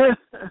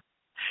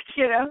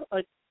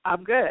 Like,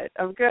 I'm good.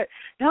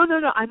 No,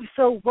 I'm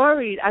so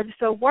worried.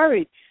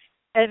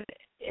 And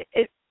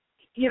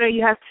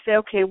you have to say,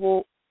 okay,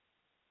 well,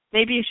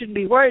 maybe you shouldn't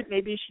be worried.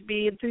 Maybe you should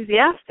be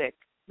enthusiastic.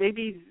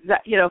 Maybe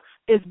that,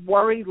 is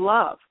worry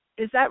love?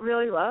 Is that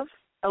really love?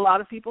 A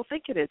lot of people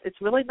think it is.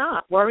 It's really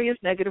not. Worry is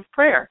negative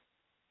prayer.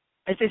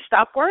 I say,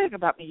 stop worrying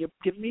about me. You're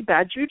giving me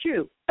bad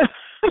juju.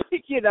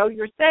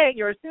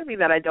 You're assuming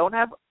that I don't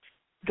have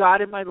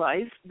God in my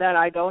life, that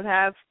I don't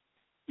have,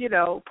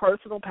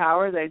 personal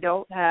power, that I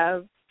don't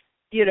have,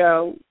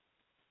 the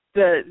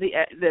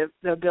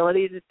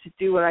ability to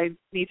do what I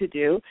need to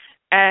do.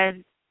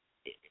 And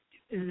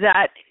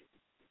that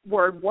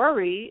word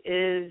worry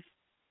is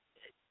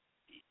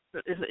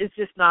it's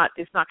just not,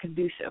 it's not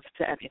conducive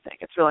to anything.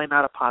 It's really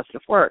not a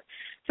positive word.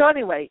 So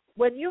anyway,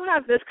 when you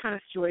have this kind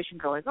of situation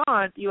going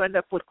on, you end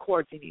up with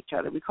cords in each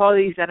other. We call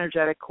these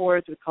energetic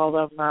cords. We call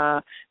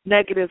them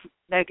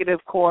negative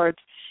cords.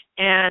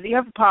 And you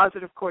have a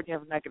positive cord and you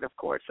have a negative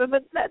cord. So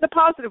the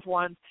positive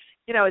one,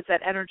 you know, it's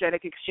that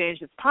energetic exchange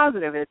that's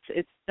positive.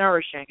 It's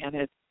nourishing and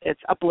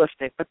it's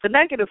uplifting. But the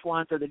negative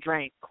ones are the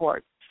drain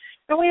cords.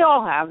 And we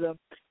all have them.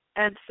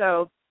 And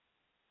so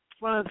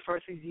one of the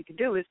first things you can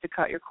do is to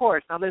cut your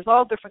cords. Now, there's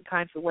all different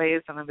kinds of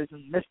ways. Some of it's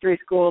in mystery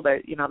school.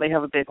 They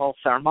have a big old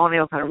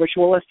ceremonial, kind of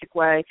ritualistic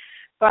way.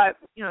 But,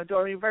 you know,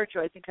 Doreen Virtue,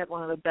 I think, had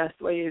one of the best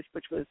ways,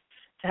 which was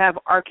to have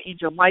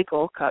Archangel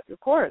Michael cut your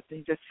cords. And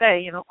you just say,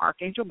 you know,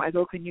 Archangel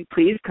Michael, can you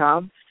please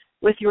come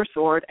with your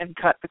sword and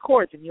cut the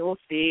cords? And you will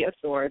see a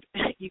sword.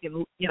 You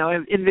can, you know,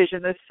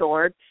 envision this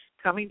sword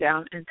coming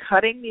down and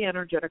cutting the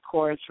energetic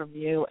cords from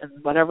you and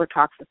whatever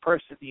toxic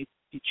person you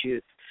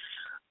choose.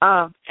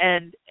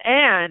 And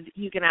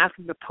you can ask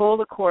them to pull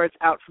the cords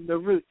out from the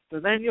roots. So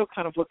then you'll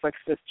kind of look like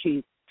Swiss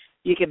cheese.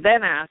 You can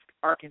then ask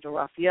Archangel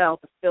Raphael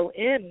to fill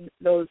in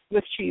those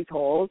Swiss cheese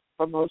holes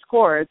from those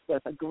cords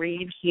with a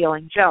green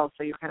healing gel.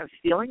 So you're kind of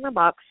sealing them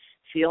up,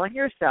 sealing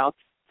yourself,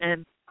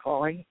 and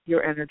calling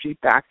your energy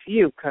back to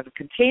you, kind of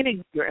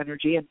containing your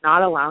energy and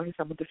not allowing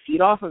someone to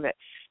feed off of it.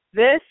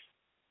 This,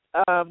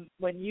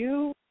 when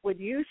you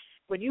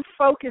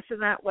focus in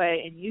that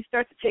way and you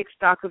start to take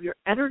stock of your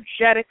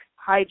energetic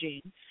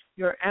hygiene,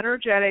 your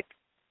energetic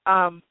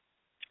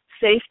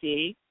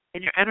safety,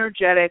 and your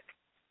energetic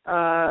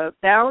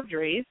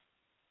boundaries,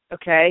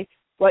 okay,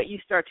 what you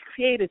start to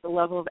create is a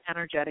level of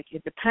energetic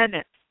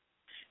independence.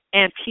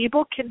 And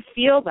people can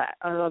feel that.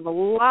 A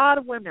lot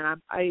of women,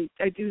 I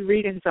do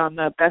readings on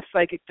the Best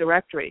Psychic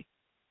Directory.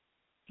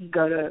 You can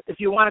go to, if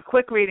you want a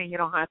quick reading, you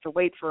don't have to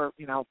wait for,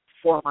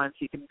 4 months.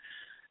 You can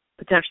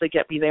potentially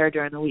get me there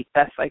during the week,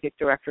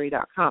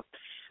 bestpsychicdirectory.com.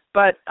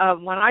 But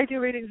when I do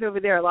readings over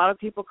there, a lot of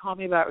people call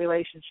me about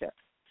relationships.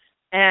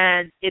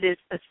 And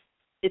it's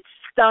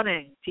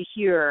stunning to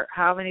hear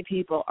how many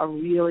people are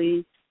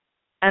really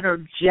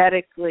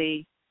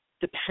energetically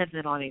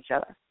dependent on each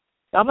other.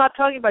 So I'm not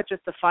talking about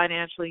just the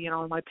financially,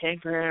 am I paying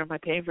for him, am I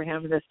paying for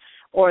him, this,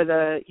 or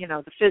the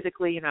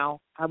physically,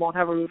 I won't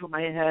have a roof on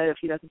my head if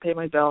he doesn't pay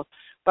my bills,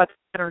 but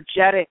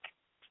energetic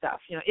stuff.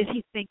 Is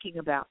he thinking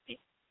about me?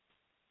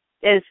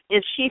 Is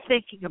she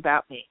thinking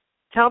about me?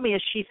 Tell me,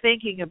 is she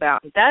thinking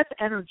about me? That's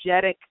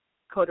energetic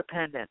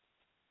codependence,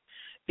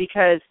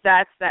 because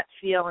that's that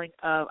feeling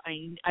of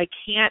I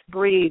can't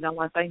breathe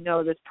unless I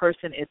know this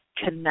person is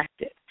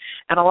connected.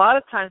 And a lot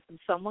of times when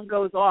someone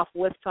goes off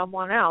with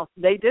someone else,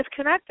 they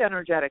disconnect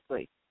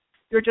energetically.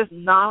 You're just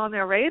not on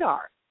their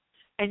radar.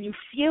 And you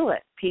feel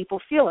it. People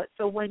feel it.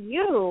 So when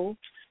you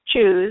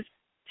choose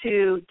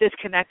to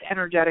disconnect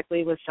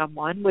energetically with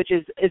someone, which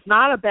is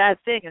not a bad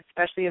thing,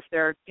 especially if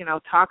they're,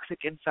 toxic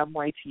in some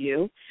way to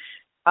you,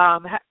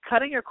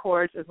 cutting your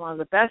cords is one of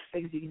the best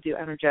things you can do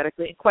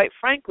energetically. And quite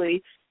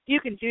frankly, you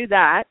can do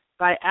that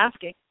by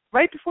asking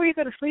right before you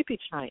go to sleep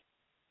each night,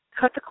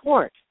 cut the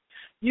cord.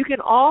 You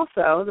can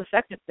also, the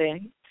second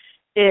thing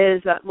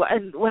is,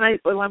 and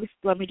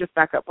let me just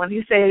back up. When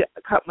you say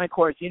cut my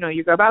cords,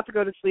 you're about to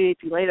go to sleep,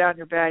 you lay down in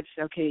your bed,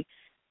 you say, okay,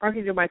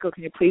 Archangel Michael,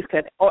 can you please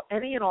cut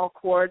any and all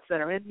cords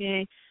that are in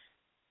me,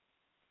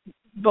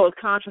 both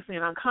consciously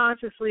and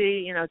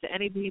unconsciously, to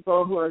any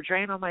people who are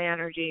drained on my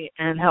energy,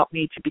 and help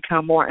me to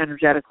become more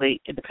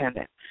energetically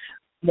independent,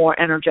 more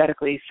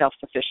energetically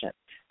self-sufficient,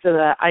 so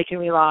that I can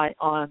rely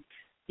on,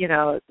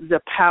 the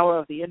power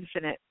of the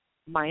infinite,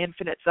 my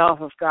infinite self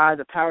of God,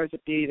 the powers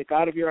that be, the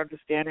God of your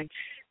understanding,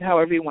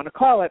 however you want to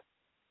call it,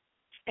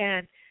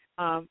 and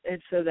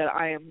so that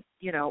I am,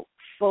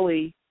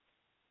 fully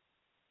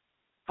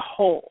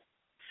whole.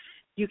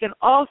 You can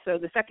also,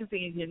 the second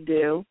thing you can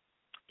do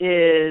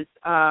is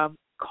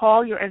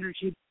call your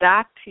energy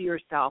back to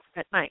yourself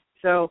at night.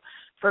 So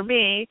for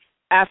me,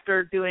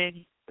 after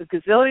doing a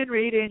gazillion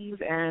readings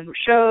and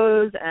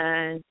shows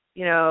and,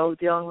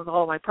 dealing with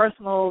all my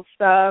personal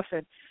stuff,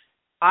 and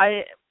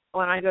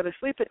when I go to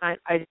sleep at night,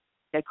 I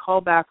call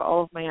back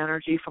all of my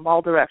energy from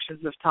all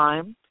directions of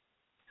time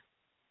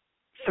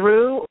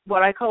through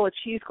what I call a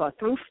cheesecloth,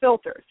 through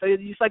filters. So you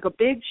use like a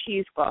big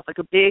cheesecloth, like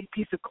a big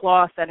piece of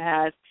cloth that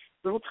has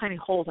little tiny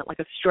holes in it, like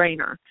a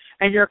strainer,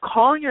 and you're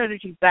calling your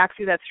energy back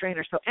through that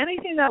strainer. So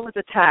anything that was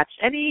attached,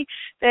 any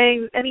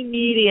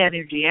needy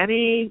energy,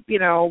 any,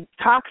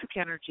 toxic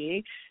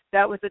energy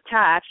that was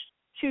attached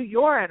to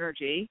your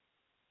energy,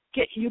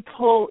 you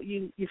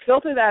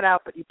filter that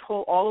out, but you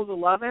pull all of the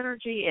love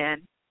energy in,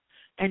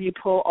 and you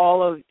pull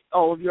all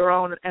of your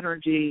own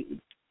energy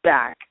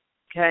back.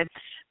 Okay,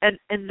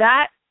 and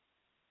that,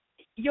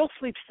 you'll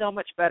sleep so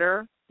much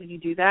better when you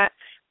do that.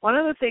 One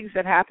of the things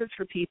that happens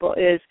for people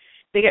is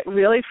they get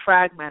really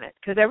fragmented,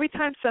 because every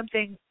time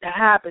something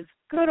happens,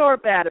 good or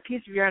bad, a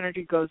piece of your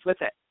energy goes with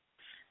it.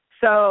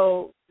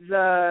 So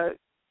the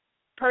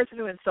person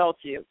who insults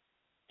you,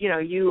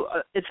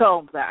 it's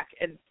all back,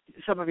 and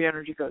some of your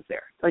energy goes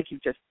there. Like you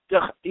just,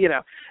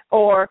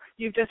 or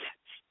you've just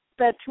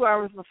spent 2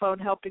 hours on the phone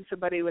helping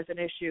somebody with an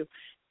issue.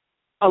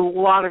 A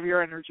lot of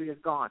your energy is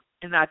gone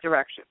in that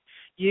direction.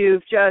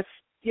 You've just,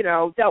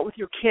 dealt with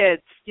your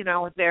kids,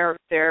 and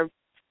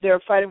they're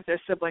fighting with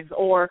their siblings,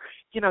 or,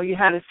 you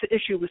had an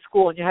issue with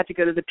school and you had to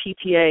go to the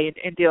PTA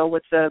and deal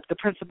with the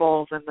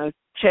principals and the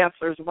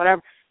chancellors and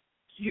whatever.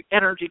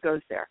 Energy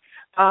goes there.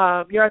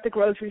 You're at the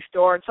grocery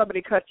store and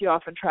somebody cuts you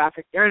off in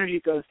traffic. Your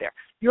energy goes there.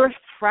 You're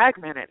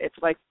fragmented. It's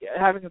like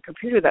having a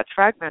computer that's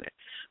fragmented.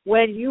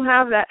 When you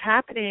have that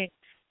happening,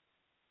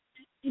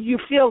 you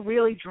feel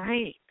really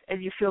drained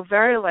and you feel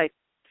very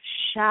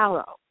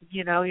shallow.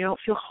 You don't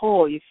feel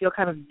whole. You feel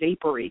kind of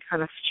vapory,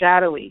 kind of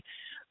shadowy.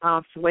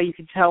 It's the way you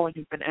can tell when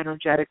you've been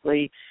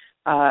energetically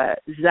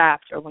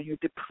zapped or when you're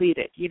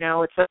depleted.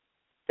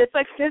 It's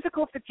like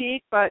physical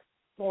fatigue, but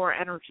more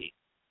energy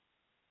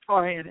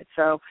oriented.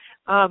 So,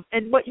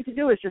 and what you can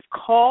do is just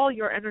call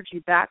your energy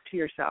back to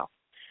yourself.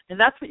 And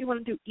that's what you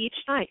want to do each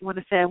night. You want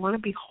to say, I want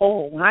to be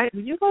whole.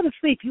 When you go to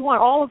sleep, you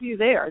want all of you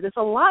there. There's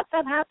a lot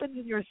that happens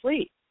in your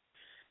sleep.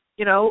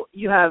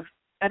 You have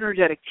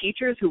energetic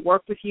teachers who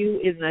work with you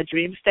in the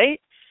dream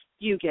state.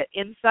 You get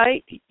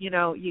insight.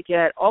 You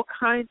get all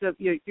kinds of,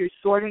 you're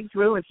sorting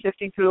through and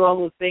sifting through all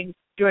those things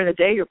during the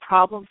day. You're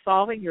problem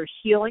solving. You're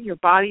healing. Your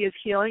body is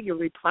healing. You're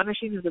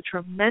replenishing. There's a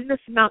tremendous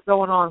amount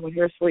going on when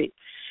you're asleep.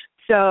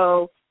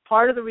 So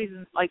part of the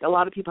reason, a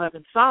lot of people have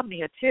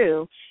insomnia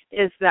too,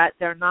 is that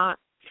they're not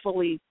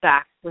fully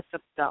back with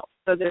themselves.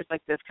 So there's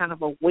this kind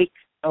of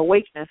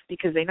awakeness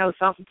because they know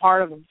some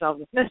part of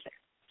themselves is missing.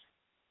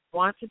 I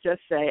want to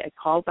just say I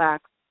call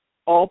back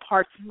all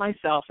parts of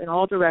myself in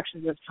all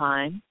directions of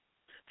time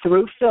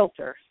through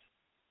filters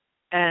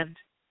and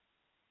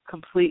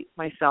complete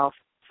myself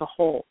to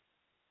whole.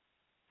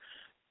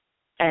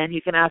 And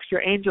you can ask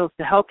your angels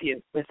to help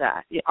you with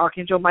that.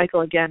 Archangel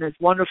Michael, again, is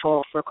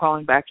wonderful for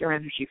calling back your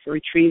energy, for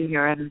retrieving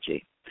your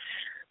energy.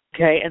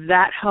 Okay, and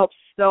that helps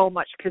so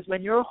much because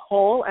when you're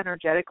whole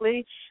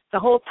energetically, the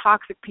whole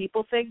toxic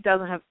people thing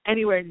doesn't have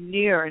anywhere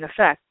near an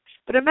effect.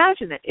 But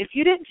imagine it. If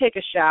you didn't take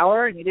a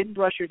shower and you didn't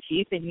brush your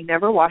teeth and you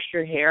never washed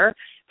your hair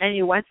and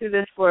you went through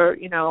this for,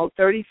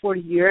 30,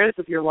 40 years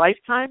of your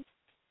lifetime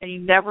and you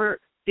never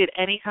did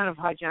any kind of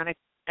hygienic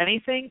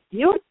anything,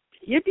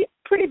 you'd be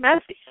pretty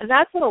messy. And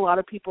that's what a lot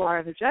of people are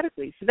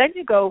energetically. So then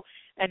you go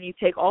and you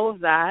take all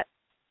of that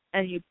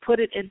and you put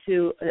it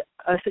into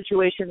a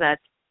situation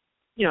that's,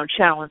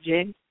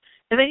 challenging.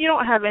 And then you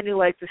don't have any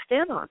leg to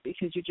stand on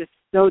because you're just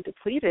so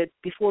depleted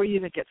before you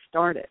even get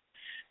started.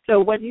 So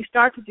when you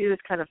start to do this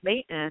kind of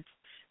maintenance,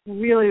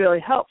 really, really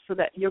helps so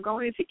that you're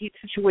going into each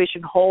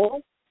situation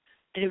whole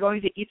and you're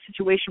going to each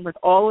situation with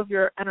all of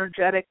your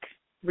energetic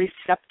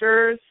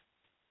receptors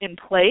in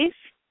place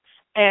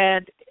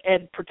and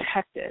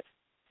protected.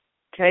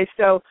 Okay,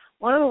 so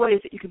one of the ways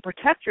that you can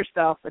protect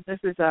yourself, and this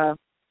is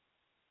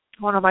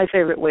one of my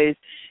favorite ways,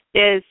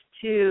 is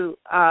to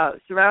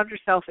surround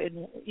yourself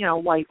in,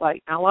 white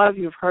light. Now, a lot of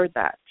you have heard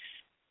that.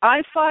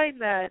 I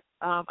find that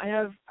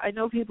I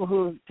know people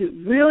who do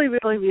really,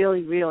 really,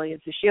 really, really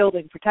into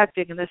shielding,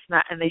 protecting, and this and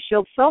that, and they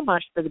shield so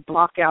much that they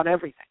block out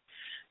everything.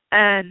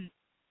 And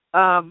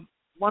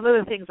one of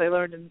the things I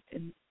learned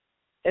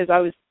as I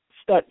was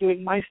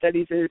doing my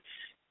studies is,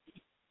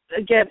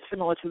 again,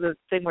 similar to the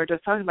thing we we're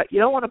just talking about, you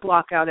don't want to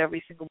block out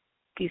every single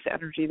piece of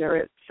energy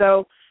there is.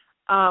 So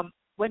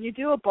when you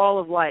do a ball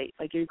of light,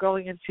 like you're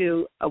going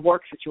into a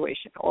work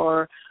situation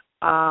or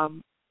a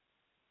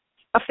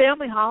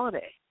family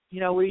holiday,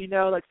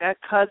 where that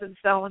cousin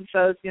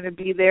so-and-so is going to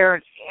be there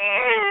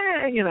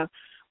and,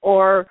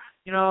 or,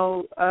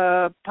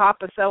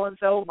 Papa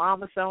so-and-so,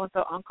 Mama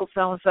so-and-so, Uncle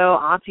so-and-so,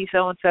 Auntie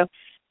so-and-so,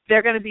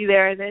 they're going to be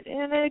there, and then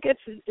it gets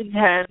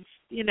intense,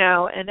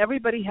 and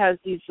everybody has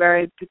these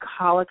very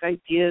bucolic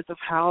ideas of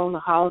how the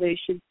holiday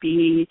should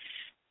be.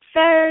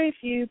 Very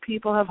few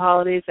people have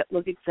holidays that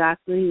look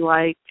exactly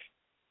like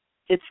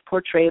it's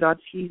portrayed on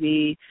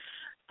TV.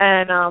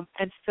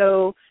 And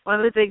so one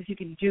of the things you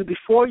can do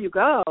before you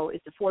go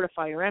is to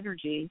fortify your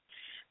energy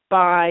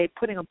by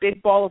putting a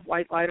big ball of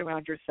white light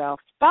around yourself,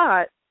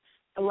 but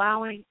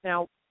allowing,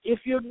 now, if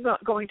you're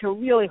not going to a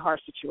really harsh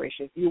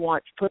situation, you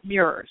want to put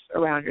mirrors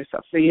around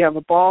yourself. So you have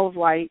a ball of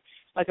light,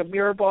 like a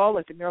mirror ball,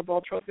 like the mirror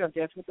ball trophy on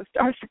Dancing with the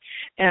Stars.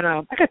 And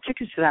I got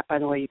tickets to that, by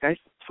the way, you guys.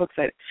 So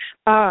excited.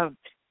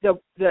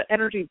 The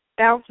energy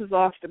bounces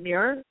off the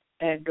mirror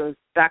and goes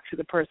back to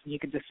the person. You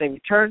can just say,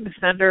 return to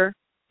sender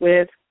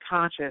with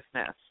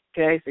consciousness.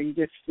 Okay, so you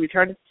just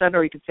return it to sender,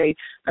 or you can say,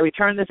 I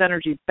return this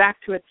energy back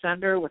to its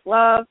sender with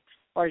love,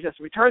 or just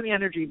return the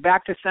energy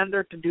back to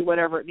sender to do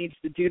whatever it needs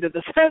to do to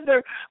the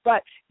sender,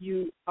 but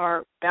you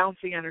are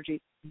bouncing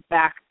energy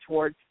back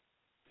towards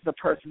the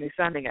person who's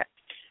sending it.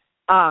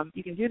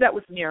 You can do that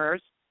with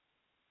mirrors.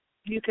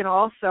 You can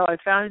also, I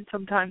found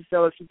sometimes,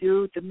 though, if you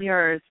do the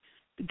mirrors,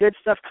 the good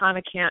stuff kind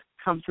of can't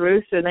come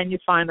through, so then you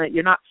find that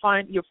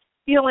you're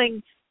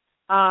feeling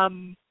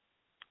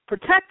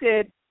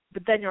protected,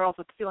 but then you're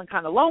also feeling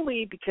kind of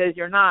lonely because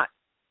you're not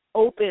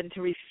open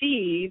to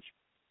receive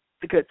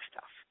the good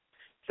stuff.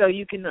 So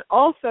you can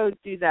also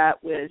do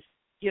that with,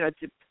 to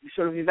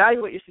sort of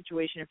evaluate your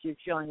situation. If you're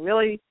feeling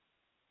really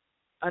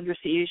under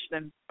siege,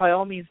 then by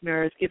all means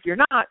mirrors. If you're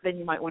not, then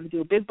you might want to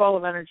do a big ball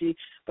of energy,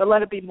 but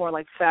let it be more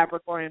like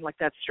fabric oriented, like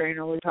that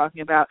strainer we were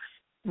talking about.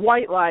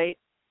 White light.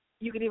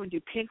 You can even do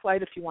pink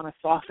light if you want to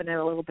soften it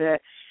a little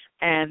bit,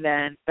 and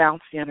then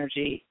bounce the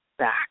energy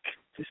back.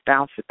 Just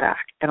bounce it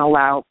back and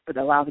allow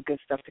the good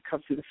stuff to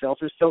come through the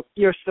filters. So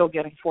you're still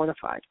getting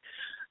fortified.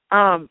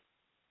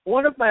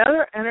 One of my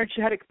other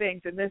energetic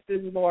things, and this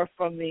is more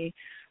from the,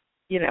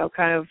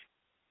 kind of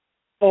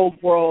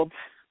old world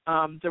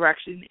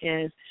direction,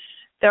 is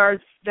there's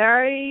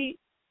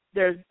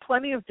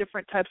plenty of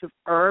different types of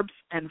herbs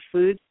and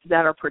foods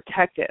that are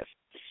protective.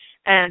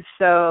 And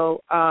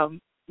so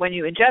when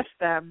you ingest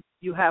them,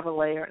 you have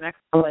an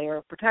extra layer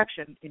of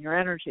protection in your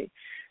energy.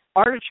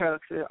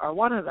 Artichokes are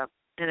one of them.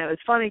 And it was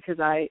funny because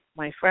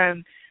my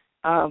friend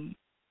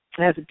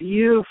has a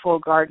beautiful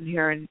garden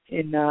here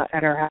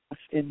at her house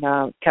in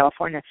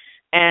California,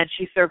 and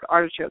she served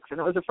artichokes. And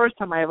it was the first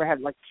time I ever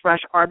had like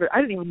fresh artichokes. I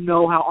didn't even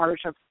know how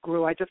artichokes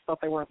grew. I just thought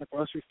they were in the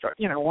grocery store,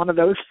 one of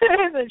those.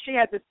 And then she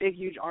had this big,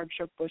 huge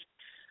artichoke bush.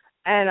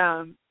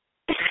 And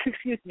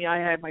excuse me, I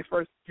had my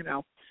first,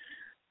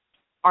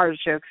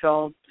 artichokes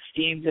all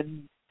steamed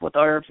and with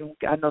herbs and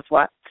God knows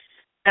what.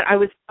 And I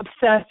was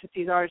obsessed with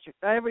these artichokes.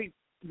 Every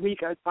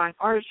week I was buying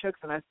artichokes,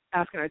 and I was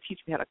asking her to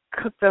teach me how to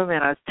cook them,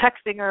 and I was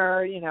texting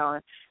her,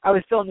 and I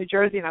was still in New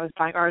Jersey, and I was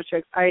buying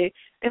artichokes. I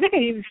think I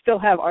even still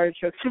have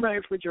artichokes in my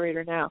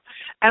refrigerator now.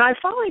 And I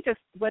finally just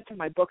went to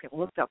my book and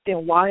looked up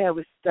why I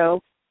was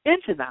so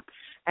into them.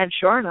 And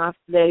sure enough,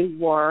 they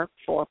were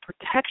for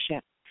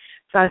protection.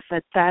 So I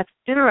said, that's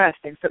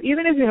interesting. So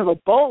even if you have a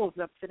bowl of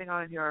them sitting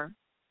on your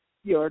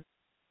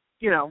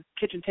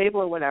kitchen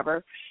table or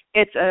whatever,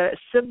 it's a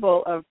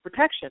symbol of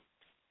protection.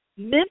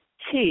 Mint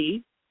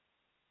tea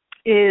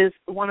is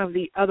one of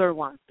the other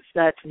ones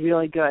that's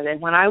really good. And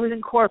when I was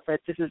in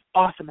corporate, this is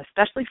awesome,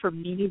 especially for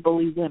meanie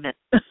bully women.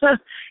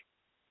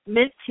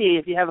 Mint tea,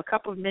 if you have a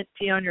cup of mint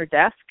tea on your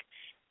desk,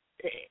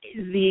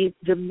 the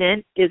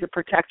mint is a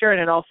protector,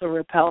 and it also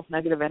repels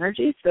negative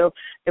energy. So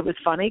it was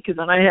funny because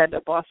when I had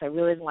a boss I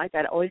really didn't like,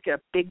 I'd always get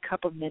a big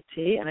cup of mint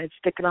tea, and I'd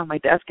stick it on my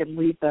desk and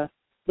leave the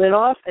lid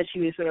off, and she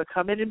would sort of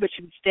come in, but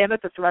she would stand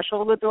at the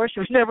threshold of the door. She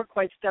would never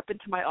quite step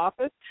into my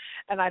office,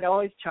 and I'd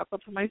always chuckle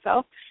to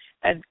myself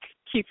and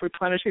keep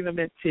replenishing the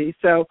mint tea.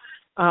 So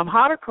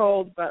hot or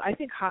cold, but I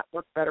think hot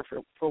works better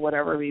for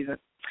whatever reason.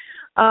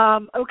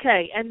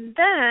 Okay, and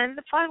then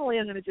finally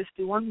I'm going to just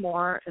do one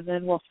more, and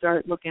then we'll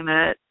start looking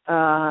at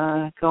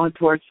going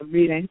towards some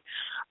reading.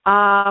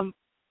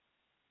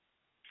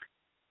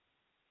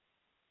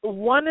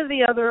 One of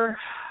the other,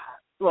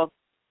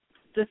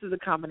 this is a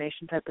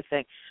combination type of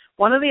thing.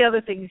 One of the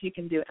other things you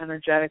can do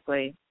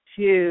energetically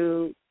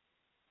to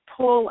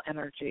pull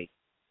energy,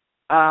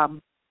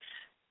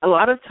 a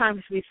lot of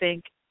times we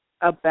think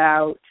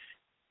about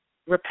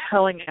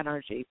repelling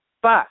energy,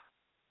 but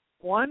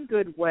one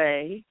good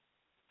way,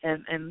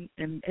 and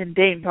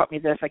Dane taught me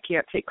this, I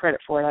can't take credit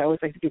for it, I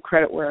always like to give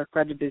credit where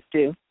credit is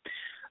due,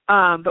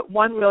 but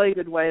one really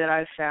good way that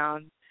I've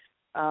found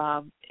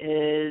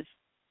is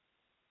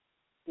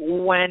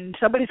when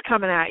somebody's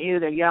coming at you,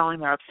 they're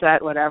yelling, they're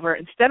upset, whatever,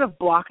 instead of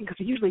blocking, because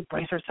we usually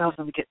brace ourselves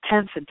and we get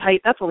tense and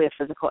tight, that's where we have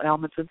physical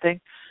ailments and things,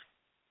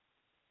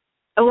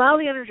 allow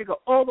the energy to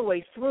go all the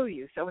way through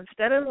you. So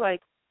instead of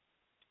like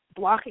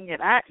blocking it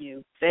at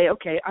you, say,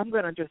 okay, I'm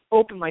going to just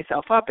open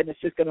myself up, and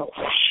it's just going to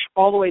whoosh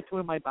all the way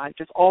through my body,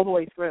 just all the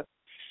way through.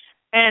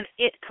 And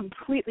it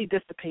completely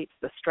dissipates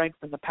the strength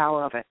and the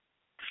power of it.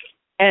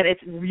 And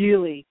it's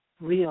really,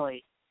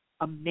 really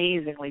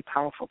amazingly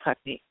powerful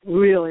technique,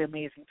 really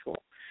amazing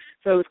tool.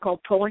 So it's called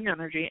pulling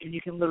energy, and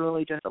you can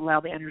literally just allow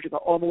the energy to go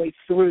all the way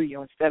through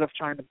you instead of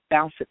trying to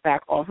bounce it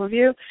back off of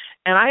you.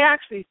 And I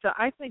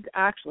think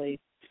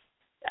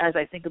as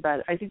I think about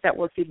it, I think that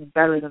works even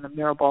better than the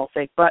mirror ball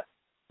thing. But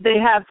they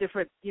have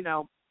different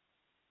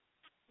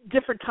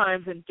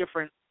times and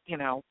different,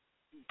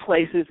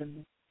 places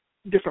and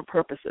different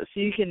purposes. So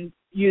you can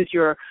use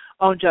your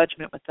own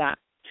judgment with that.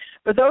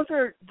 But those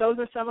are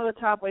some of the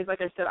top ways.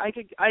 Like I said, I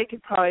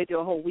could probably do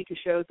a whole week of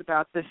shows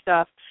about this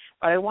stuff,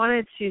 but I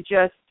wanted to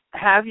just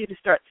have you to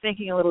start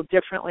thinking a little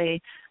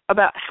differently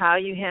about how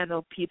you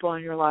handle people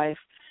in your life,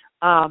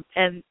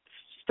 and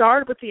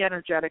start with the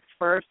energetics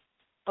first.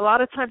 A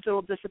lot of times it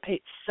will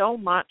dissipate so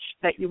much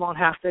that you won't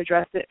have to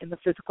address it in the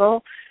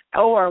physical,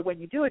 or when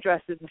you do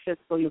address it in the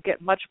physical, you'll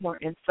get much more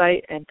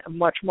insight and a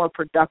much more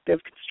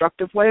productive,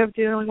 constructive way of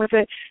dealing with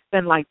it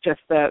than like just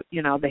the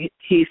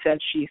he said,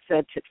 she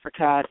said, tit for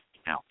tat,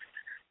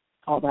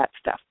 all that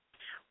stuff.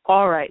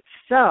 All right,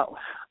 so,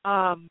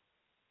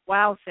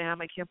 wow,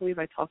 Sam, I can't believe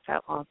I talked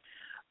that long.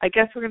 I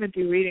guess we're going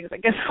to do readings. I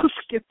guess we'll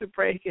skip the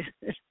break and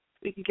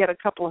we can get a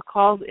couple of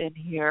calls in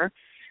here.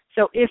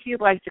 So if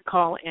you'd like to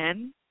call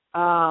in,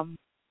 347-215-9485.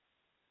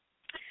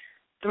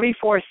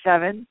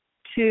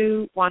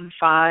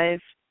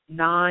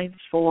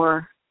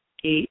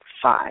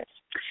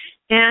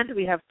 And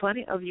we have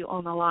plenty of you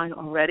on the line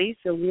already,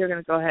 so we are going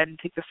to go ahead and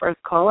take the first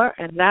caller,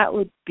 and that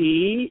would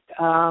be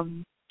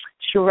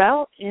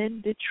Sherelle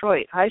in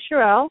Detroit. Hi,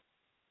 Sherelle.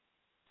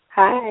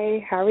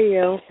 Hi, how are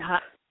you?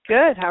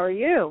 Good. How are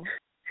you?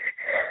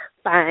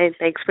 Fine.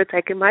 Thanks for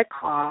taking my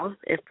call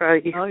and for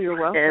you. Oh, you're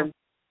welcome. And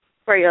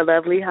for your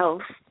lovely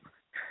host,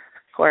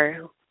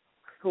 or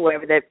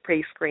whoever that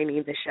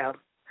pre-screening the show.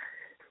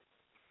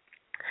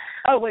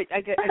 Oh, wait,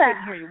 I couldn't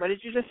hear you. What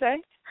did you just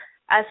say?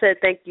 I said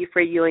thank you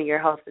for you and your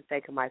host for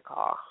taking my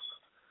call.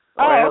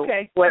 Oh,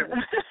 okay.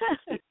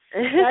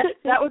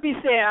 That would be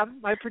Sam,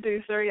 my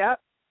producer, yep.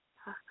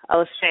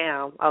 Oh,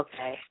 Sam,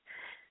 okay.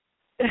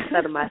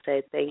 Tell him I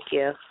said thank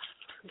you.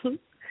 I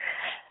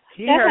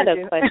had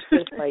a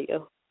question for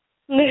you.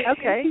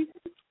 Okay.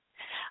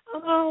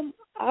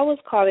 I was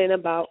calling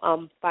about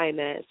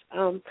finance.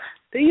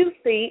 Do you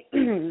see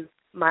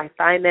my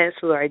finance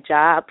or a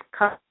job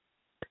come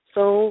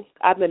soon?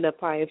 I've been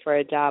applying for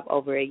a job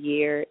over a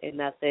year and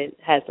nothing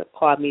hasn't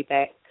called me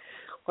back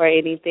or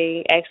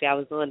anything. Actually, I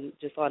was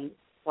just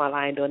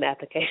online doing the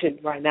application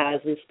right now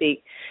as we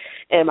speak.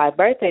 And my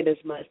birthday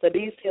this month. So do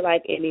you feel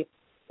like any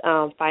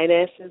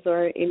finances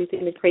or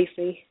anything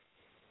increasing?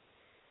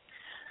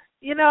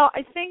 You know,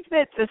 I think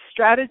that the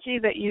strategy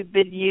that you've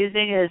been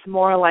using is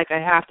more like I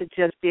have to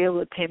just be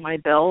able to pay my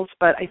bills,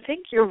 but I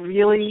think you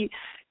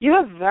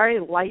have very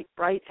light,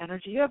 bright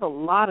energy. You have a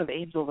lot of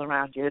angels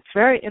around you. It's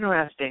very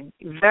interesting.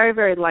 Very,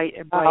 very light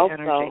and bright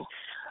energy.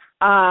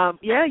 So.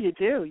 Yeah, you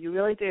do. You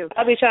really do.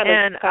 I'll be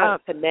trying to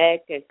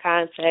connect and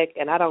contact,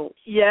 and I don't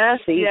see, you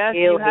have,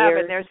 hear.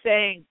 and they're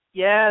saying,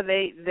 yeah,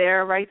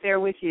 they're right there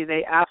with you.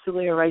 They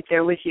absolutely are right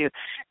there with you.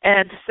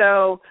 And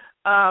so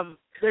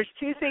there's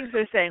two things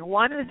they're saying.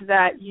 One is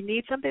that you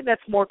need something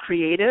that's more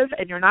creative,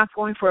 and you're not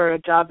going for a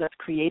job that's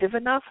creative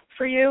enough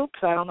for you.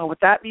 So I don't know what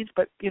that means,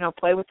 but,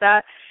 play with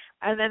that.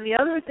 And then the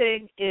other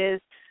thing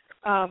is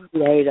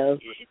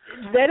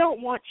they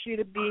don't want you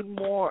to be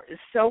more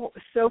so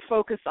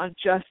focused on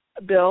just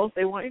bills.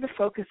 They want you to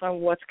focus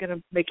on what's going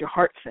to make your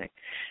heart sing.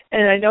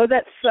 And I know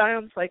that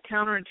sounds like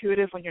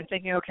counterintuitive when you're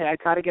thinking, okay, I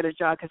got to get a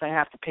job because I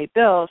have to pay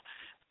bills.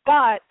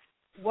 But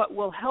what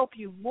will help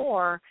you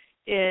more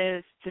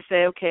is to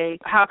say, okay,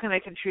 how can I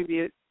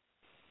contribute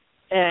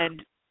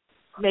and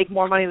make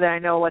more money than I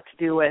know what to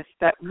do with,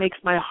 that makes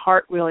my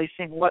heart really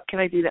sing? What can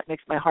I do that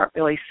makes my heart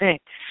really sing?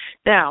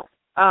 Now,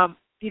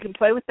 you can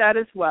play with that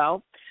as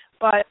well,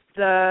 but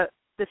the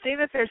thing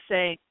that they're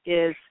saying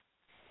is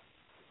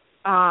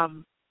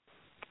on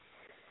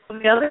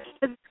the other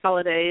side of the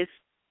holidays,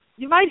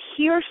 you might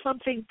hear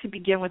something to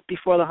begin with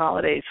before the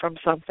holidays from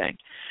something,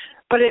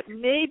 but it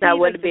may be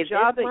like the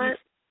job that you...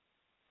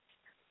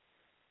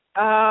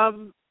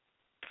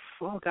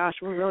 oh gosh,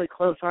 we're really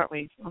close, aren't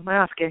we? I'm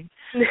asking.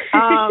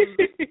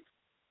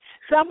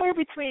 Somewhere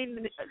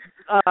between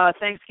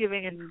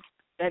Thanksgiving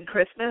and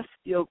Christmas,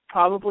 you'll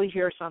probably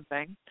hear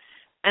something.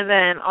 And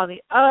then on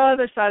the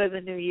other side of the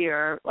new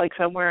year, like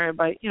somewhere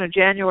by,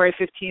 January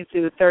 15th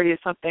through the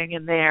 30th, something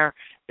in there,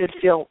 it'd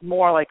feel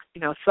more like,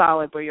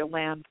 solid where you'll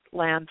land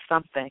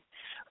something.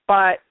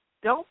 But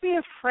don't be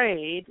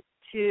afraid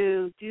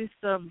to do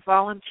some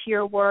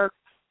volunteer work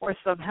or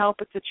some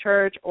help at the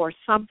church or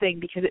something,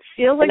 because it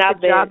feels like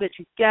the job that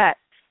you get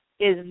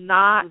is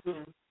not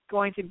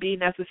going to be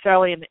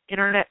necessarily an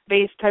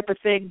internet-based type of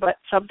thing, but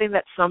something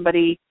that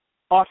somebody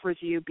offers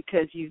you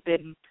because you've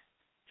been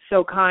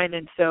so kind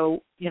and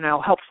so,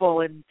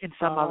 helpful in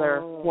some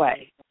other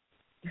way.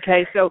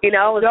 Okay, so...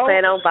 I was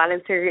planning on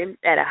volunteering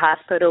at a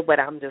hospital, but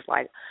I'm just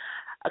like,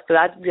 because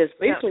I just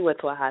recently went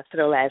to a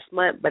hospital last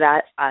month, but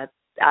I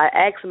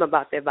asked them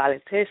about their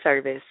volunteer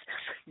service,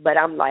 but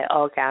I'm like,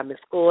 okay, I'm in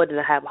school, then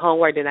I have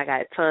homework, then I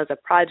got tons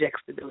of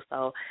projects to do,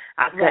 so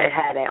I couldn't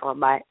have that on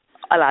my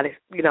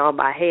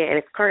head.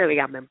 And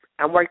currently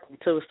I'm working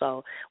too,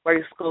 so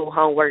work, school,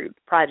 homework,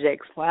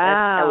 projects.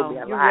 Wow, that would be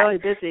a lot. You're really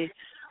busy.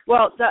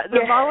 Well,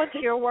 the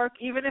volunteer work,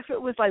 even if it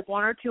was like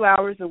 1 or 2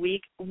 hours a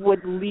week,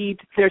 would lead.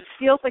 There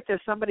feels like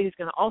there's somebody who's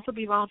going to also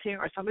be volunteering,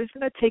 or somebody's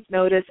going to take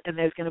notice, and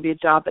there's going to be a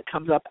job that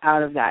comes up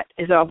out of that.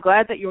 And so I'm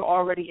glad that you're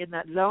already in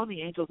that zone.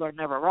 The angels are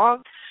never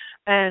wrong,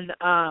 and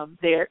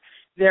they're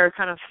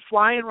kind of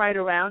flying right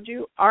around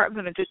you. I'm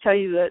going to just tell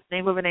you the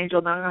name of an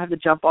angel. Now I'm going to have to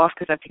jump off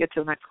because I have to get to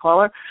the next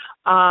caller.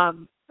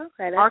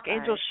 Okay,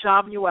 Archangel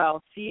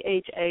Shamuel,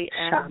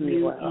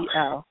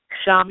 Chamuel.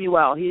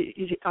 Shamuel.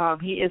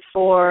 He is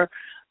for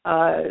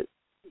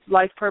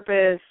life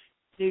purpose,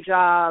 new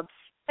jobs,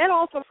 and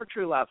also for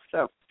true love.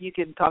 So you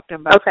can talk to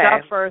him about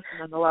job first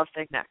and then the love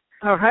thing next.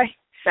 All right?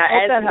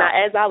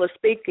 As I was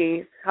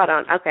speaking, hold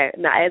on. Okay.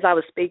 Now, as I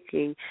was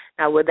speaking,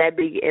 would that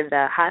be in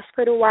the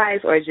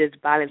hospital-wise or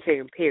just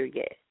volunteering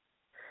period?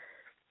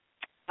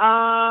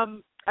 I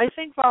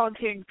think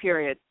volunteering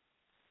period.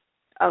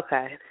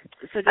 Okay.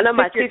 So I know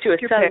my teacher was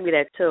telling me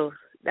that too.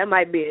 That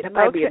might be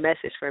a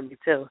message for me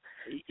too.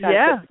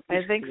 Yeah,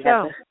 I think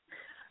so.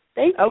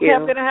 Thank you. Okay,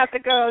 I'm going to have to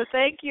go.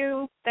 Thank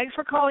you. Thanks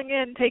for calling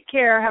in. Take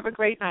care. Have a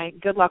great night.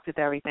 Good luck with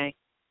everything.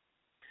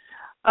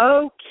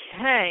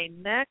 Okay,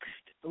 next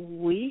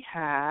we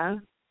have,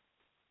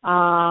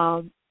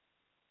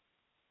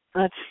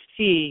 let's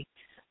see,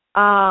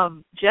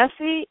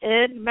 Jesse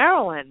in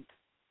Maryland.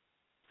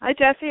 Hi,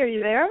 Jesse. Are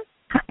you there?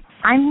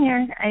 I'm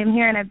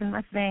here, and I've been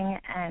listening,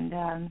 and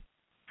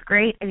it's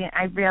great. I mean,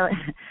 I really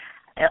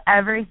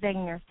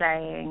everything you're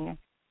saying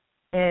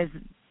is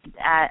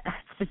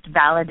it's just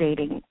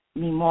validating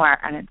me more,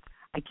 and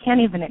I can't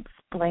even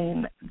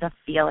explain the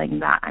feeling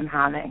that I'm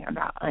having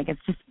about, like,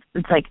 it's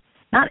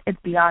kind of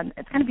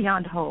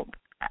beyond hope.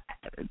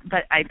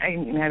 But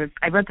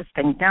I wrote this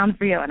thing down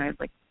for you, and I was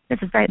like, this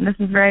is right, and this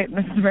is right, and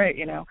this is right,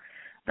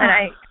 But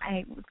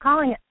I was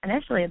calling it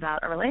initially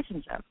about a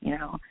relationship,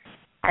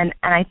 and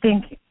I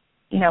think,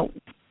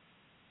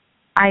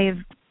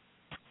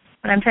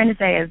 what I'm trying to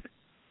say is,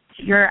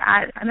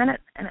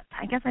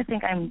 I guess I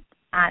think I'm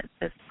at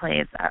this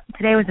place.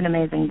 Today was an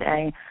amazing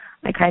day.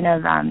 I kind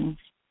of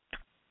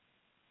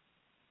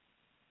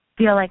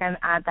feel like I'm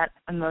at that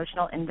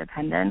emotional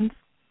independence,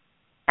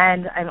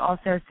 and I'm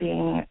also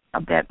seeing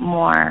a bit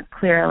more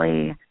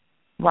clearly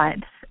what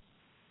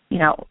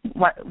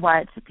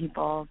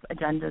people's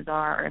agendas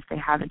are, or if they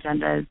have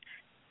agendas.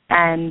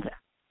 And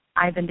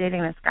I've been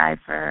dating this guy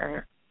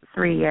for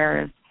 3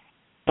 years,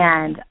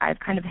 and I've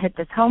kind of hit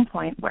this home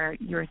point where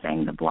you were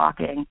saying the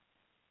blocking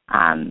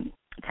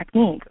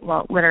technique.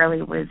 Well,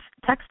 literally with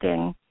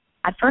texting,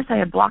 at first I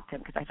had blocked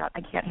him because I thought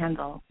I can't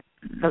handle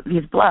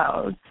these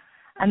blows.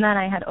 And then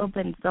I had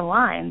opened the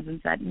lines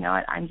and said, you know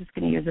what, I'm just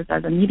going to use this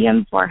as a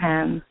medium for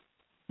him,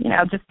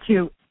 just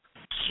to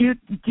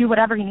do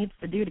whatever he needs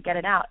to do to get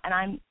it out.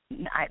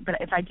 But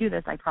if I do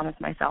this, I promise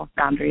myself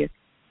boundaries.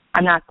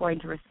 I'm not going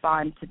to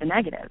respond to the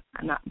negative.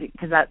 I'm not,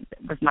 because that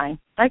was my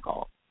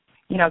cycle,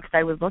 because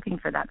I was looking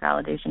for that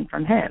validation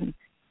from him.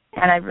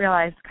 And I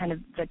realized kind of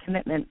the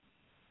commitment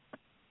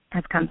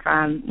has come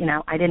from,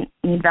 I didn't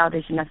need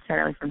validation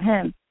necessarily from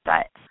him,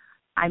 but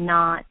I'm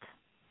not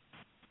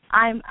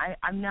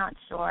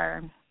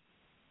sure.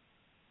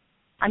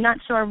 I'm not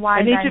sure why.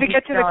 I need you to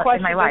get to the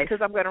question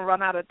because I'm going to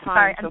run out of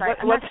time. Sorry,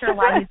 I'm not sure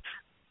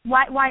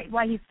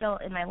why he's still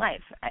in my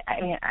life.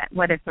 I mean,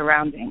 what is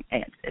surrounding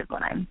it is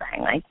what I'm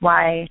saying. Like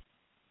why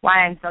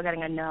I'm still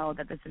getting a no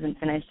that this isn't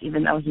finished,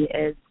 even though he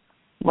is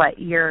what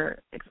you're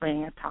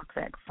explaining as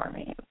toxic for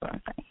me. Is what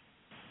I'm saying.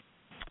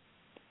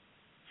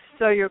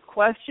 So your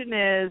question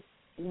is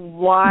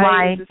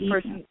why is this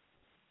person?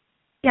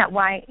 Yeah,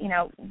 why?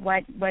 What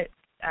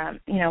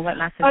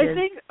messages are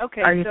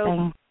you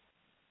saying?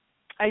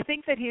 I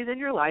think that he's in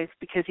your life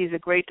because he's a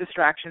great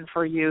distraction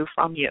from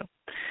you.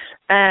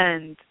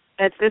 And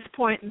at this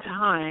point in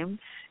time,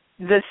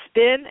 the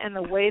spin and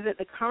the way that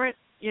the current,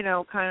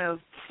 kind of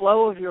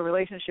flow of your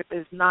relationship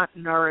is not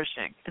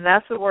nourishing. And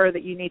that's the word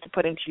that you need to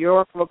put into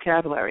your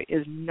vocabulary,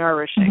 is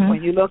nourishing. Mm-hmm.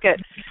 When you look at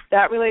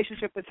that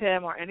relationship with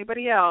him or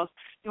anybody else,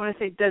 you want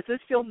to say, does this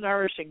feel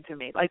nourishing to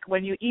me? Like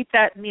when you eat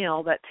that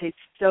meal that tastes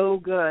so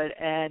good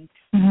and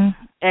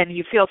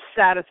you feel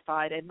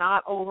satisfied and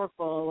not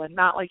overfull and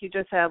not like you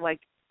just had like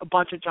a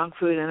bunch of junk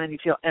food and then you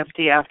feel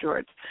empty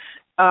afterwards.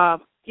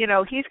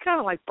 He's kind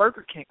of like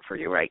Burger King for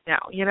you right now.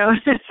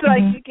 It's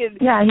like you can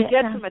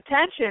get some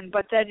attention,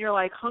 but then you're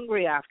like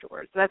hungry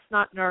afterwards. That's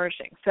not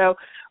nourishing. So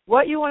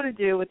what you want to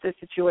do with this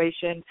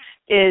situation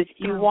is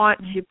you want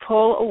to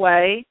pull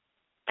away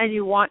and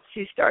you want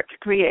to start to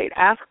create.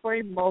 Ask for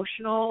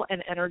emotional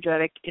and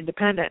energetic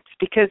independence,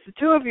 because the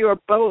two of you are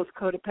both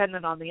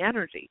codependent on the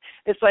energy.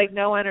 It's like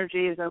no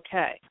energy is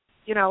okay.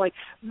 Like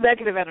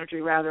negative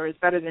energy, rather, is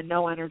better than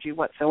no energy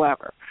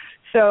whatsoever.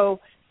 So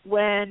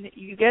when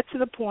you get to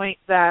the point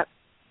that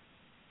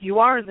you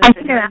are in this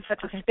and you're in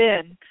such a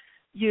spin,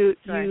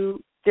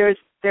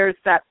 there's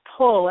that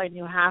pull, and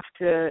you have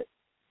to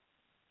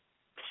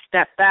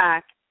step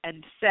back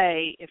and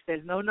say, if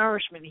there's no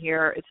nourishment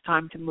here, it's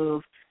time to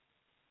move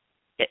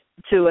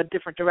to a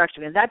different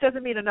direction. And that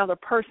doesn't mean another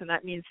person.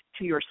 That means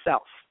to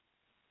yourself.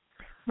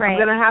 Right. I'm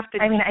going to have to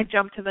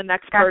jump to the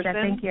next person.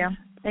 Thank you.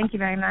 Thank you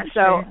very much.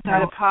 So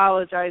I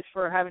apologize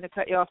for having to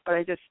cut you off, but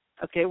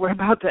we're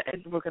about to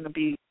end. We're going to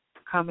be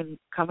coming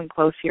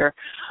close here.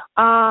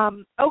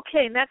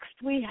 Okay,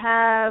 next we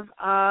have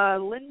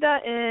Linda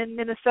in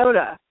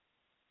Minnesota.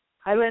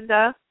 Hi,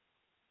 Linda.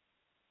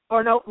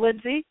 Or no,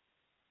 Lindsay.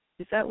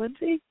 Is that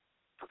Lindsay?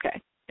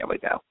 Okay, there we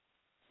go.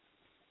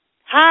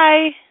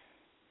 Hi.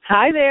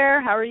 Hi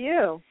there. How are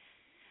you?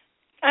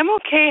 I'm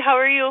okay. How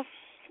are you?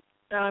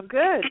 I'm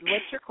good.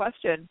 What's your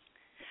question?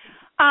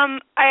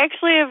 I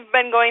actually have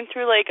been going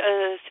through like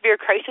a severe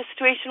crisis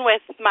situation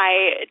with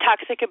my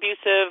toxic,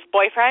 abusive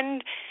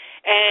boyfriend,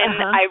 and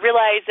I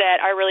realized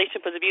that our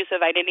relationship was abusive.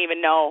 I didn't even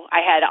know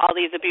I had all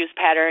these abuse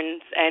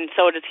patterns, and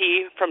so does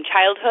he from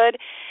childhood.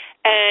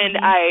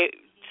 And I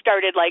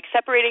started like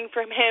separating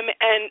from him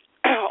and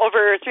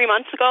over 3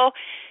 months ago,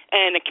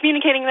 and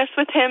communicating this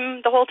with him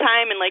the whole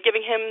time, and like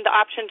giving him the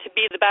option to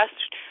be the best.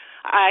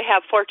 I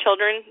have 4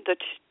 children. The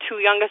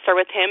 2 youngest are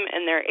with him,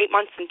 and they're 8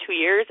 months and 2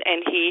 years. And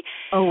he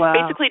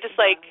basically just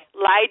like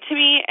lied to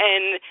me.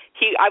 And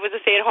I was a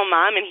stay-at-home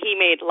mom, and he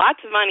made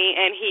lots of money.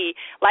 And he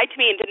lied to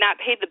me and did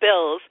not pay the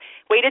bills.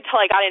 Waited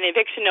till I got an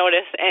eviction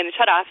notice and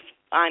shut off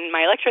on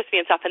my electricity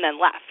and stuff, and then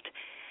left.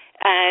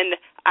 And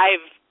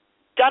I've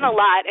done a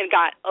lot and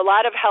got a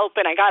lot of help,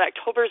 and I got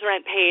October's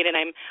rent paid, and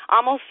I'm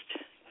almost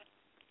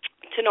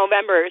to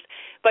November's.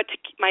 but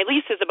my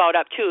lease is about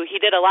up too. He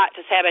did a lot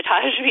to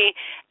sabotage me,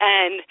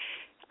 and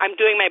I'm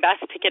doing my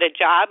best to get a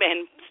job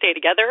and stay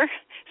together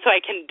so I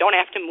don't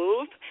have to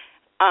move.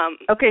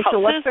 Okay, houses. So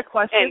what's the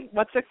question?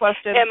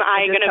 Am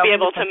I going to be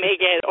able to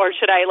make it, or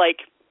should I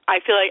I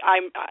feel like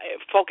I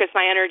focus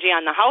my energy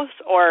on the house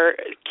or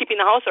keeping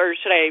the house, or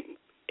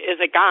is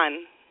it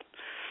gone?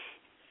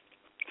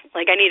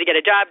 I need to get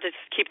a job to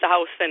keep the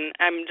house, and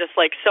I'm just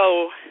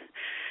so.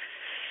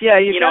 Yeah,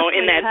 in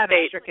that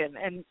state. Stricken.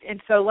 And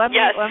so let me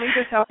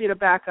just help you to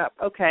back up.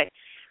 Okay.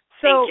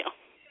 So,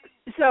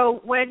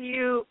 thank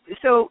you.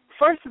 So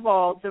first of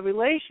all, the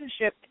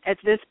relationship at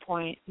this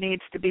point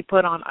needs to be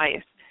put on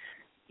ice.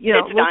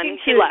 It's done.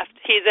 He left.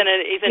 He's in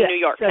New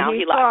York so now.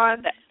 He left.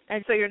 Gone,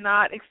 and so you're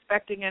not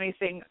expecting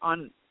anything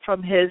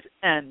from his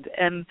end.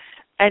 And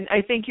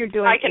I think you're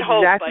doing exactly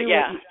hope, but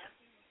yeah.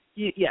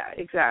 Yeah,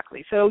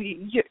 exactly. So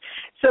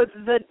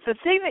the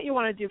thing that you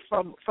want to do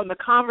from the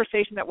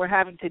conversation that we're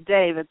having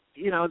today, that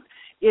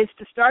is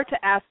to start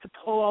to ask to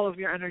pull all of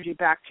your energy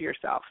back to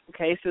yourself.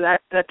 Okay, so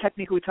that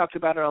technique we talked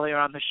about earlier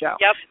on the show.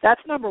 Yep.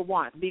 That's number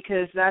one,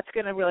 because that's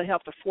going to really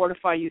help to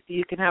fortify you so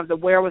you can have the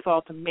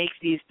wherewithal to make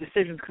these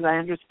decisions, because I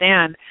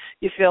understand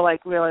you feel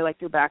really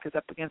like your back is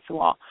up against the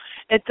wall.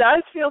 It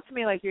does feel to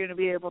me like you're going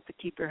to be able to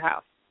keep your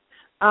house.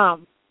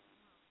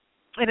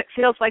 And it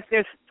feels like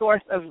there's a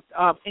source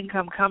of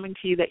income coming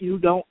to you that you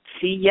don't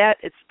see yet.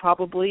 It's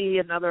probably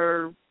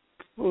another,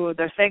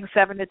 they're saying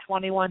 7 to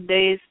 21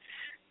 days.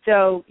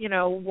 So,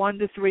 1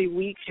 to 3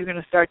 weeks, you're going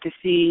to start to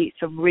see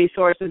some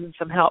resources and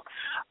some help.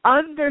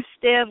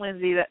 Understand,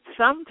 Lindsay, that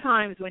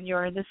sometimes when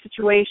you're in this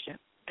situation,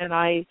 and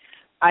I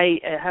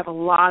have a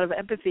lot of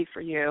empathy for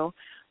you.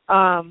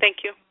 Thank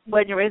you.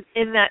 When you're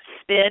in that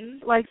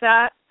spin like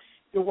that,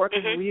 you're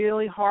working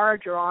really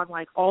hard. You're on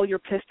all your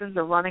pistons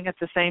are running at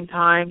the same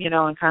time,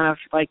 and kind of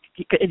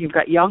and you've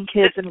got young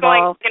kids involved.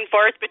 Going back and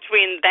forth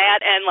between that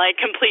and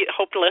complete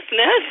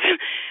hopelessness.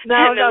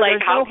 No,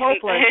 there's no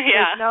hopeless.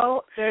 Yeah.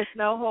 There's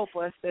no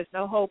hopeless. There's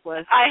no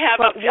hopeless. I've had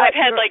 2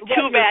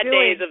 bad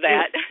days of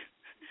that.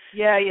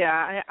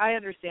 Yeah, I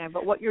understand.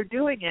 But what you're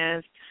doing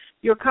is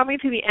you're coming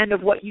to the end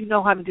of what you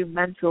know how to do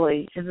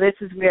mentally, and this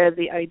is where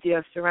the idea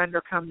of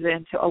surrender comes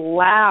in, to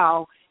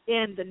allow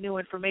in the new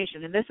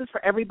information. And this is for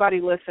everybody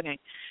listening.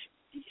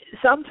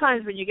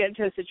 Sometimes when you get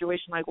into a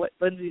situation like what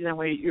Lindsay's in,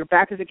 where your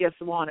back is against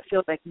the wall and it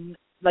feels like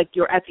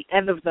you're at the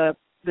end of the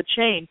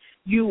chain,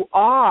 you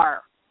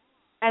are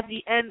at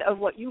the end of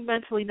what you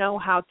mentally know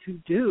how to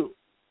do.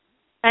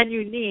 And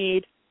you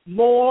need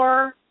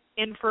more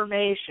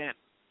information.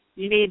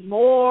 You need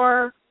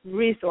more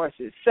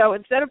resources. So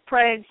instead of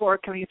praying for,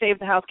 can you save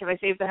the house, can I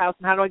save the house,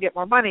 and how do I get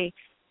more money,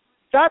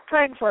 start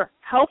praying for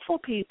helpful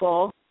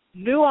people,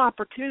 new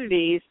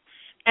opportunities,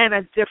 and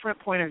a different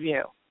point of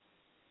view.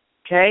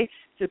 Okay?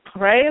 So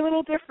pray a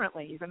little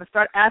differently. You're going to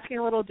start asking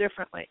a little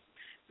differently.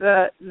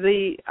 The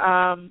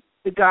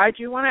guide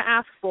you want to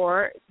ask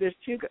for, there's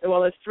 3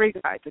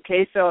 guides.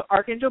 Okay? So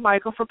Archangel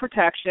Michael for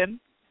protection.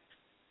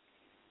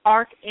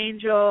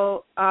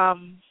 Archangel,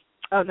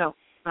 not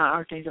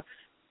Archangel.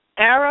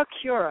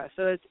 Aeracura.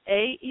 So it's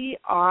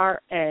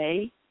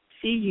AERACURA.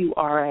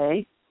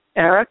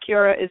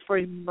 Aeracura is for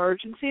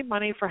emergency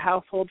money for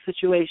household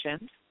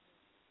situations.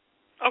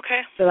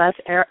 Okay. So that's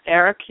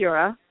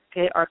Aeracura.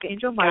 Okay,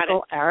 Archangel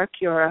Michael,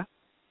 Aeracura.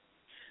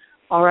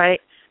 All right.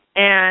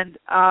 And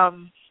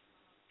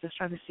just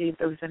trying to see if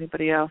there was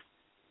anybody else.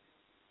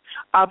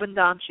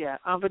 Abundancia.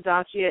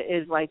 Abundancia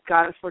is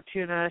Goddess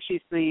Fortuna.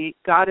 She's the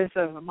goddess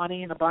of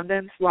money and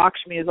abundance.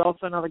 Lakshmi is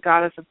also another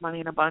goddess of money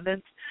and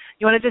abundance.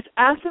 You want to just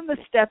ask them to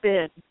step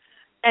in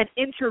and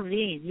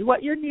intervene.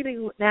 What you're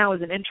needing now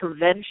is an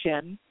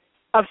intervention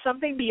of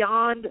something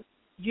beyond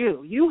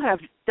you. You have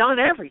done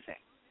everything.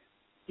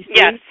 You see?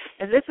 Yes.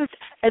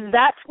 And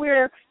that's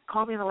where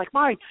call me and they're like,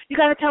 Mari, you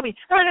got to tell me.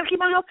 I'm going to keep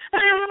my health.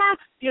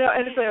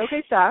 And it's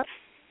okay, stop.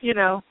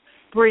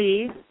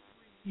 Breathe.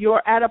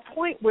 You're at a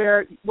point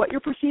where what you're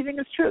perceiving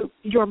is true.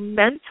 Your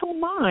mental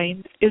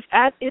mind is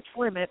at its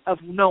limit of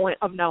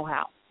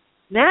know-how.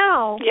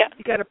 Now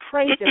you got to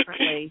pray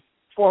differently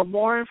for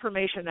more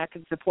information that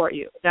can support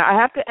you. Now I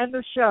have to end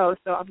the show,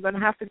 so I'm going to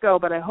have to go,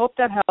 but I hope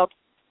that helps.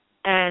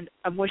 And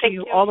I'm wishing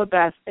you all the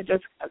best. And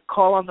just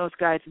call on those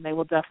guys, and they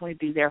will definitely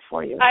be there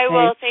for you. Okay? I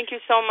will. Thank you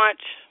so much.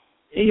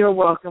 You're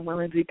welcome,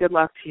 Lindsay. Good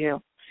luck to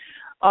you.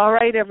 All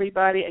right,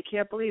 everybody. I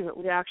can't believe it.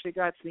 We actually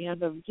got to the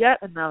end of yet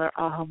another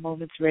Aha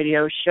Moments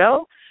radio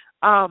show.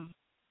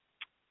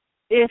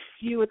 If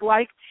you would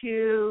like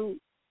to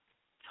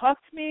talk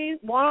to me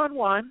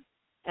one-on-one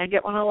and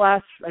get one of the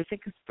last, I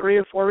think it's 3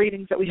 or 4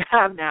 readings that we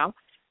have now,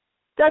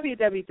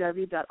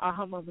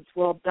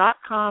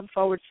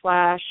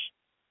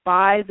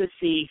 www.ahamomentsworld.com/by the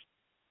sea.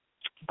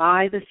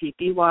 By the sea,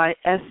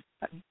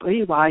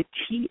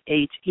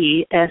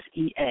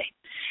 BYTHESEA.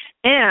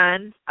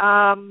 And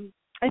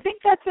I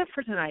think that's it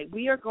for tonight.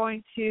 We are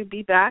going to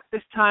be back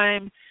this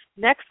time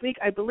next week.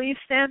 I believe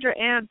Sandra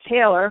Ann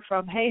Taylor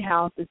from Hay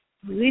House is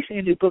releasing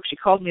a new book. She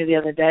called me the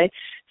other day.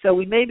 So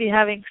we may be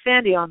having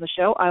Sandy on the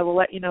show. I will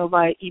let you know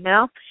by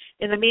email.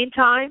 In the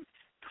meantime,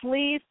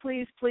 please,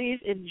 please, please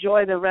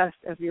enjoy the rest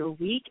of your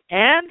week.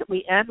 And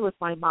we end with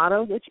my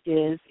motto, which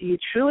is you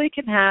truly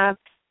can have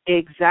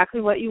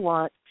exactly what you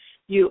want.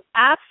 You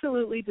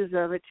absolutely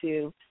deserve it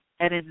too.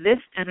 And in this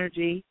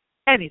energy,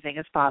 anything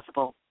is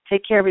possible.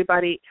 Take care,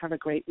 everybody. Have a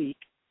great week.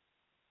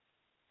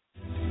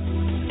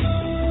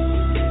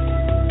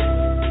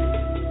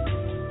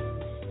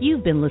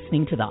 You've been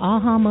listening to the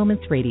Aha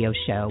Moments radio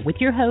show with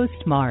your host,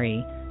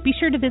 Mari. Be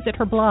sure to visit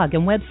her blog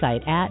and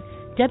website at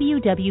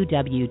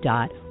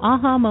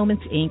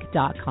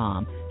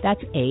www.ahamomentsinc.com.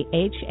 That's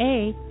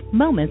AHA,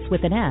 moments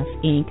with an S,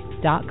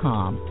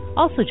 inc.com.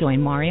 Also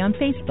join Mari on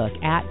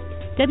Facebook at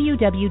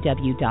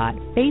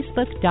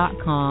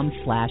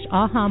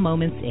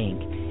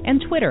www.facebook.com/ahamomentsinc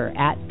and Twitter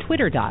at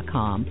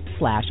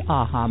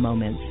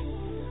twitter.com/ahamoments.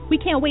 We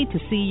can't wait to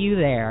see you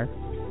there.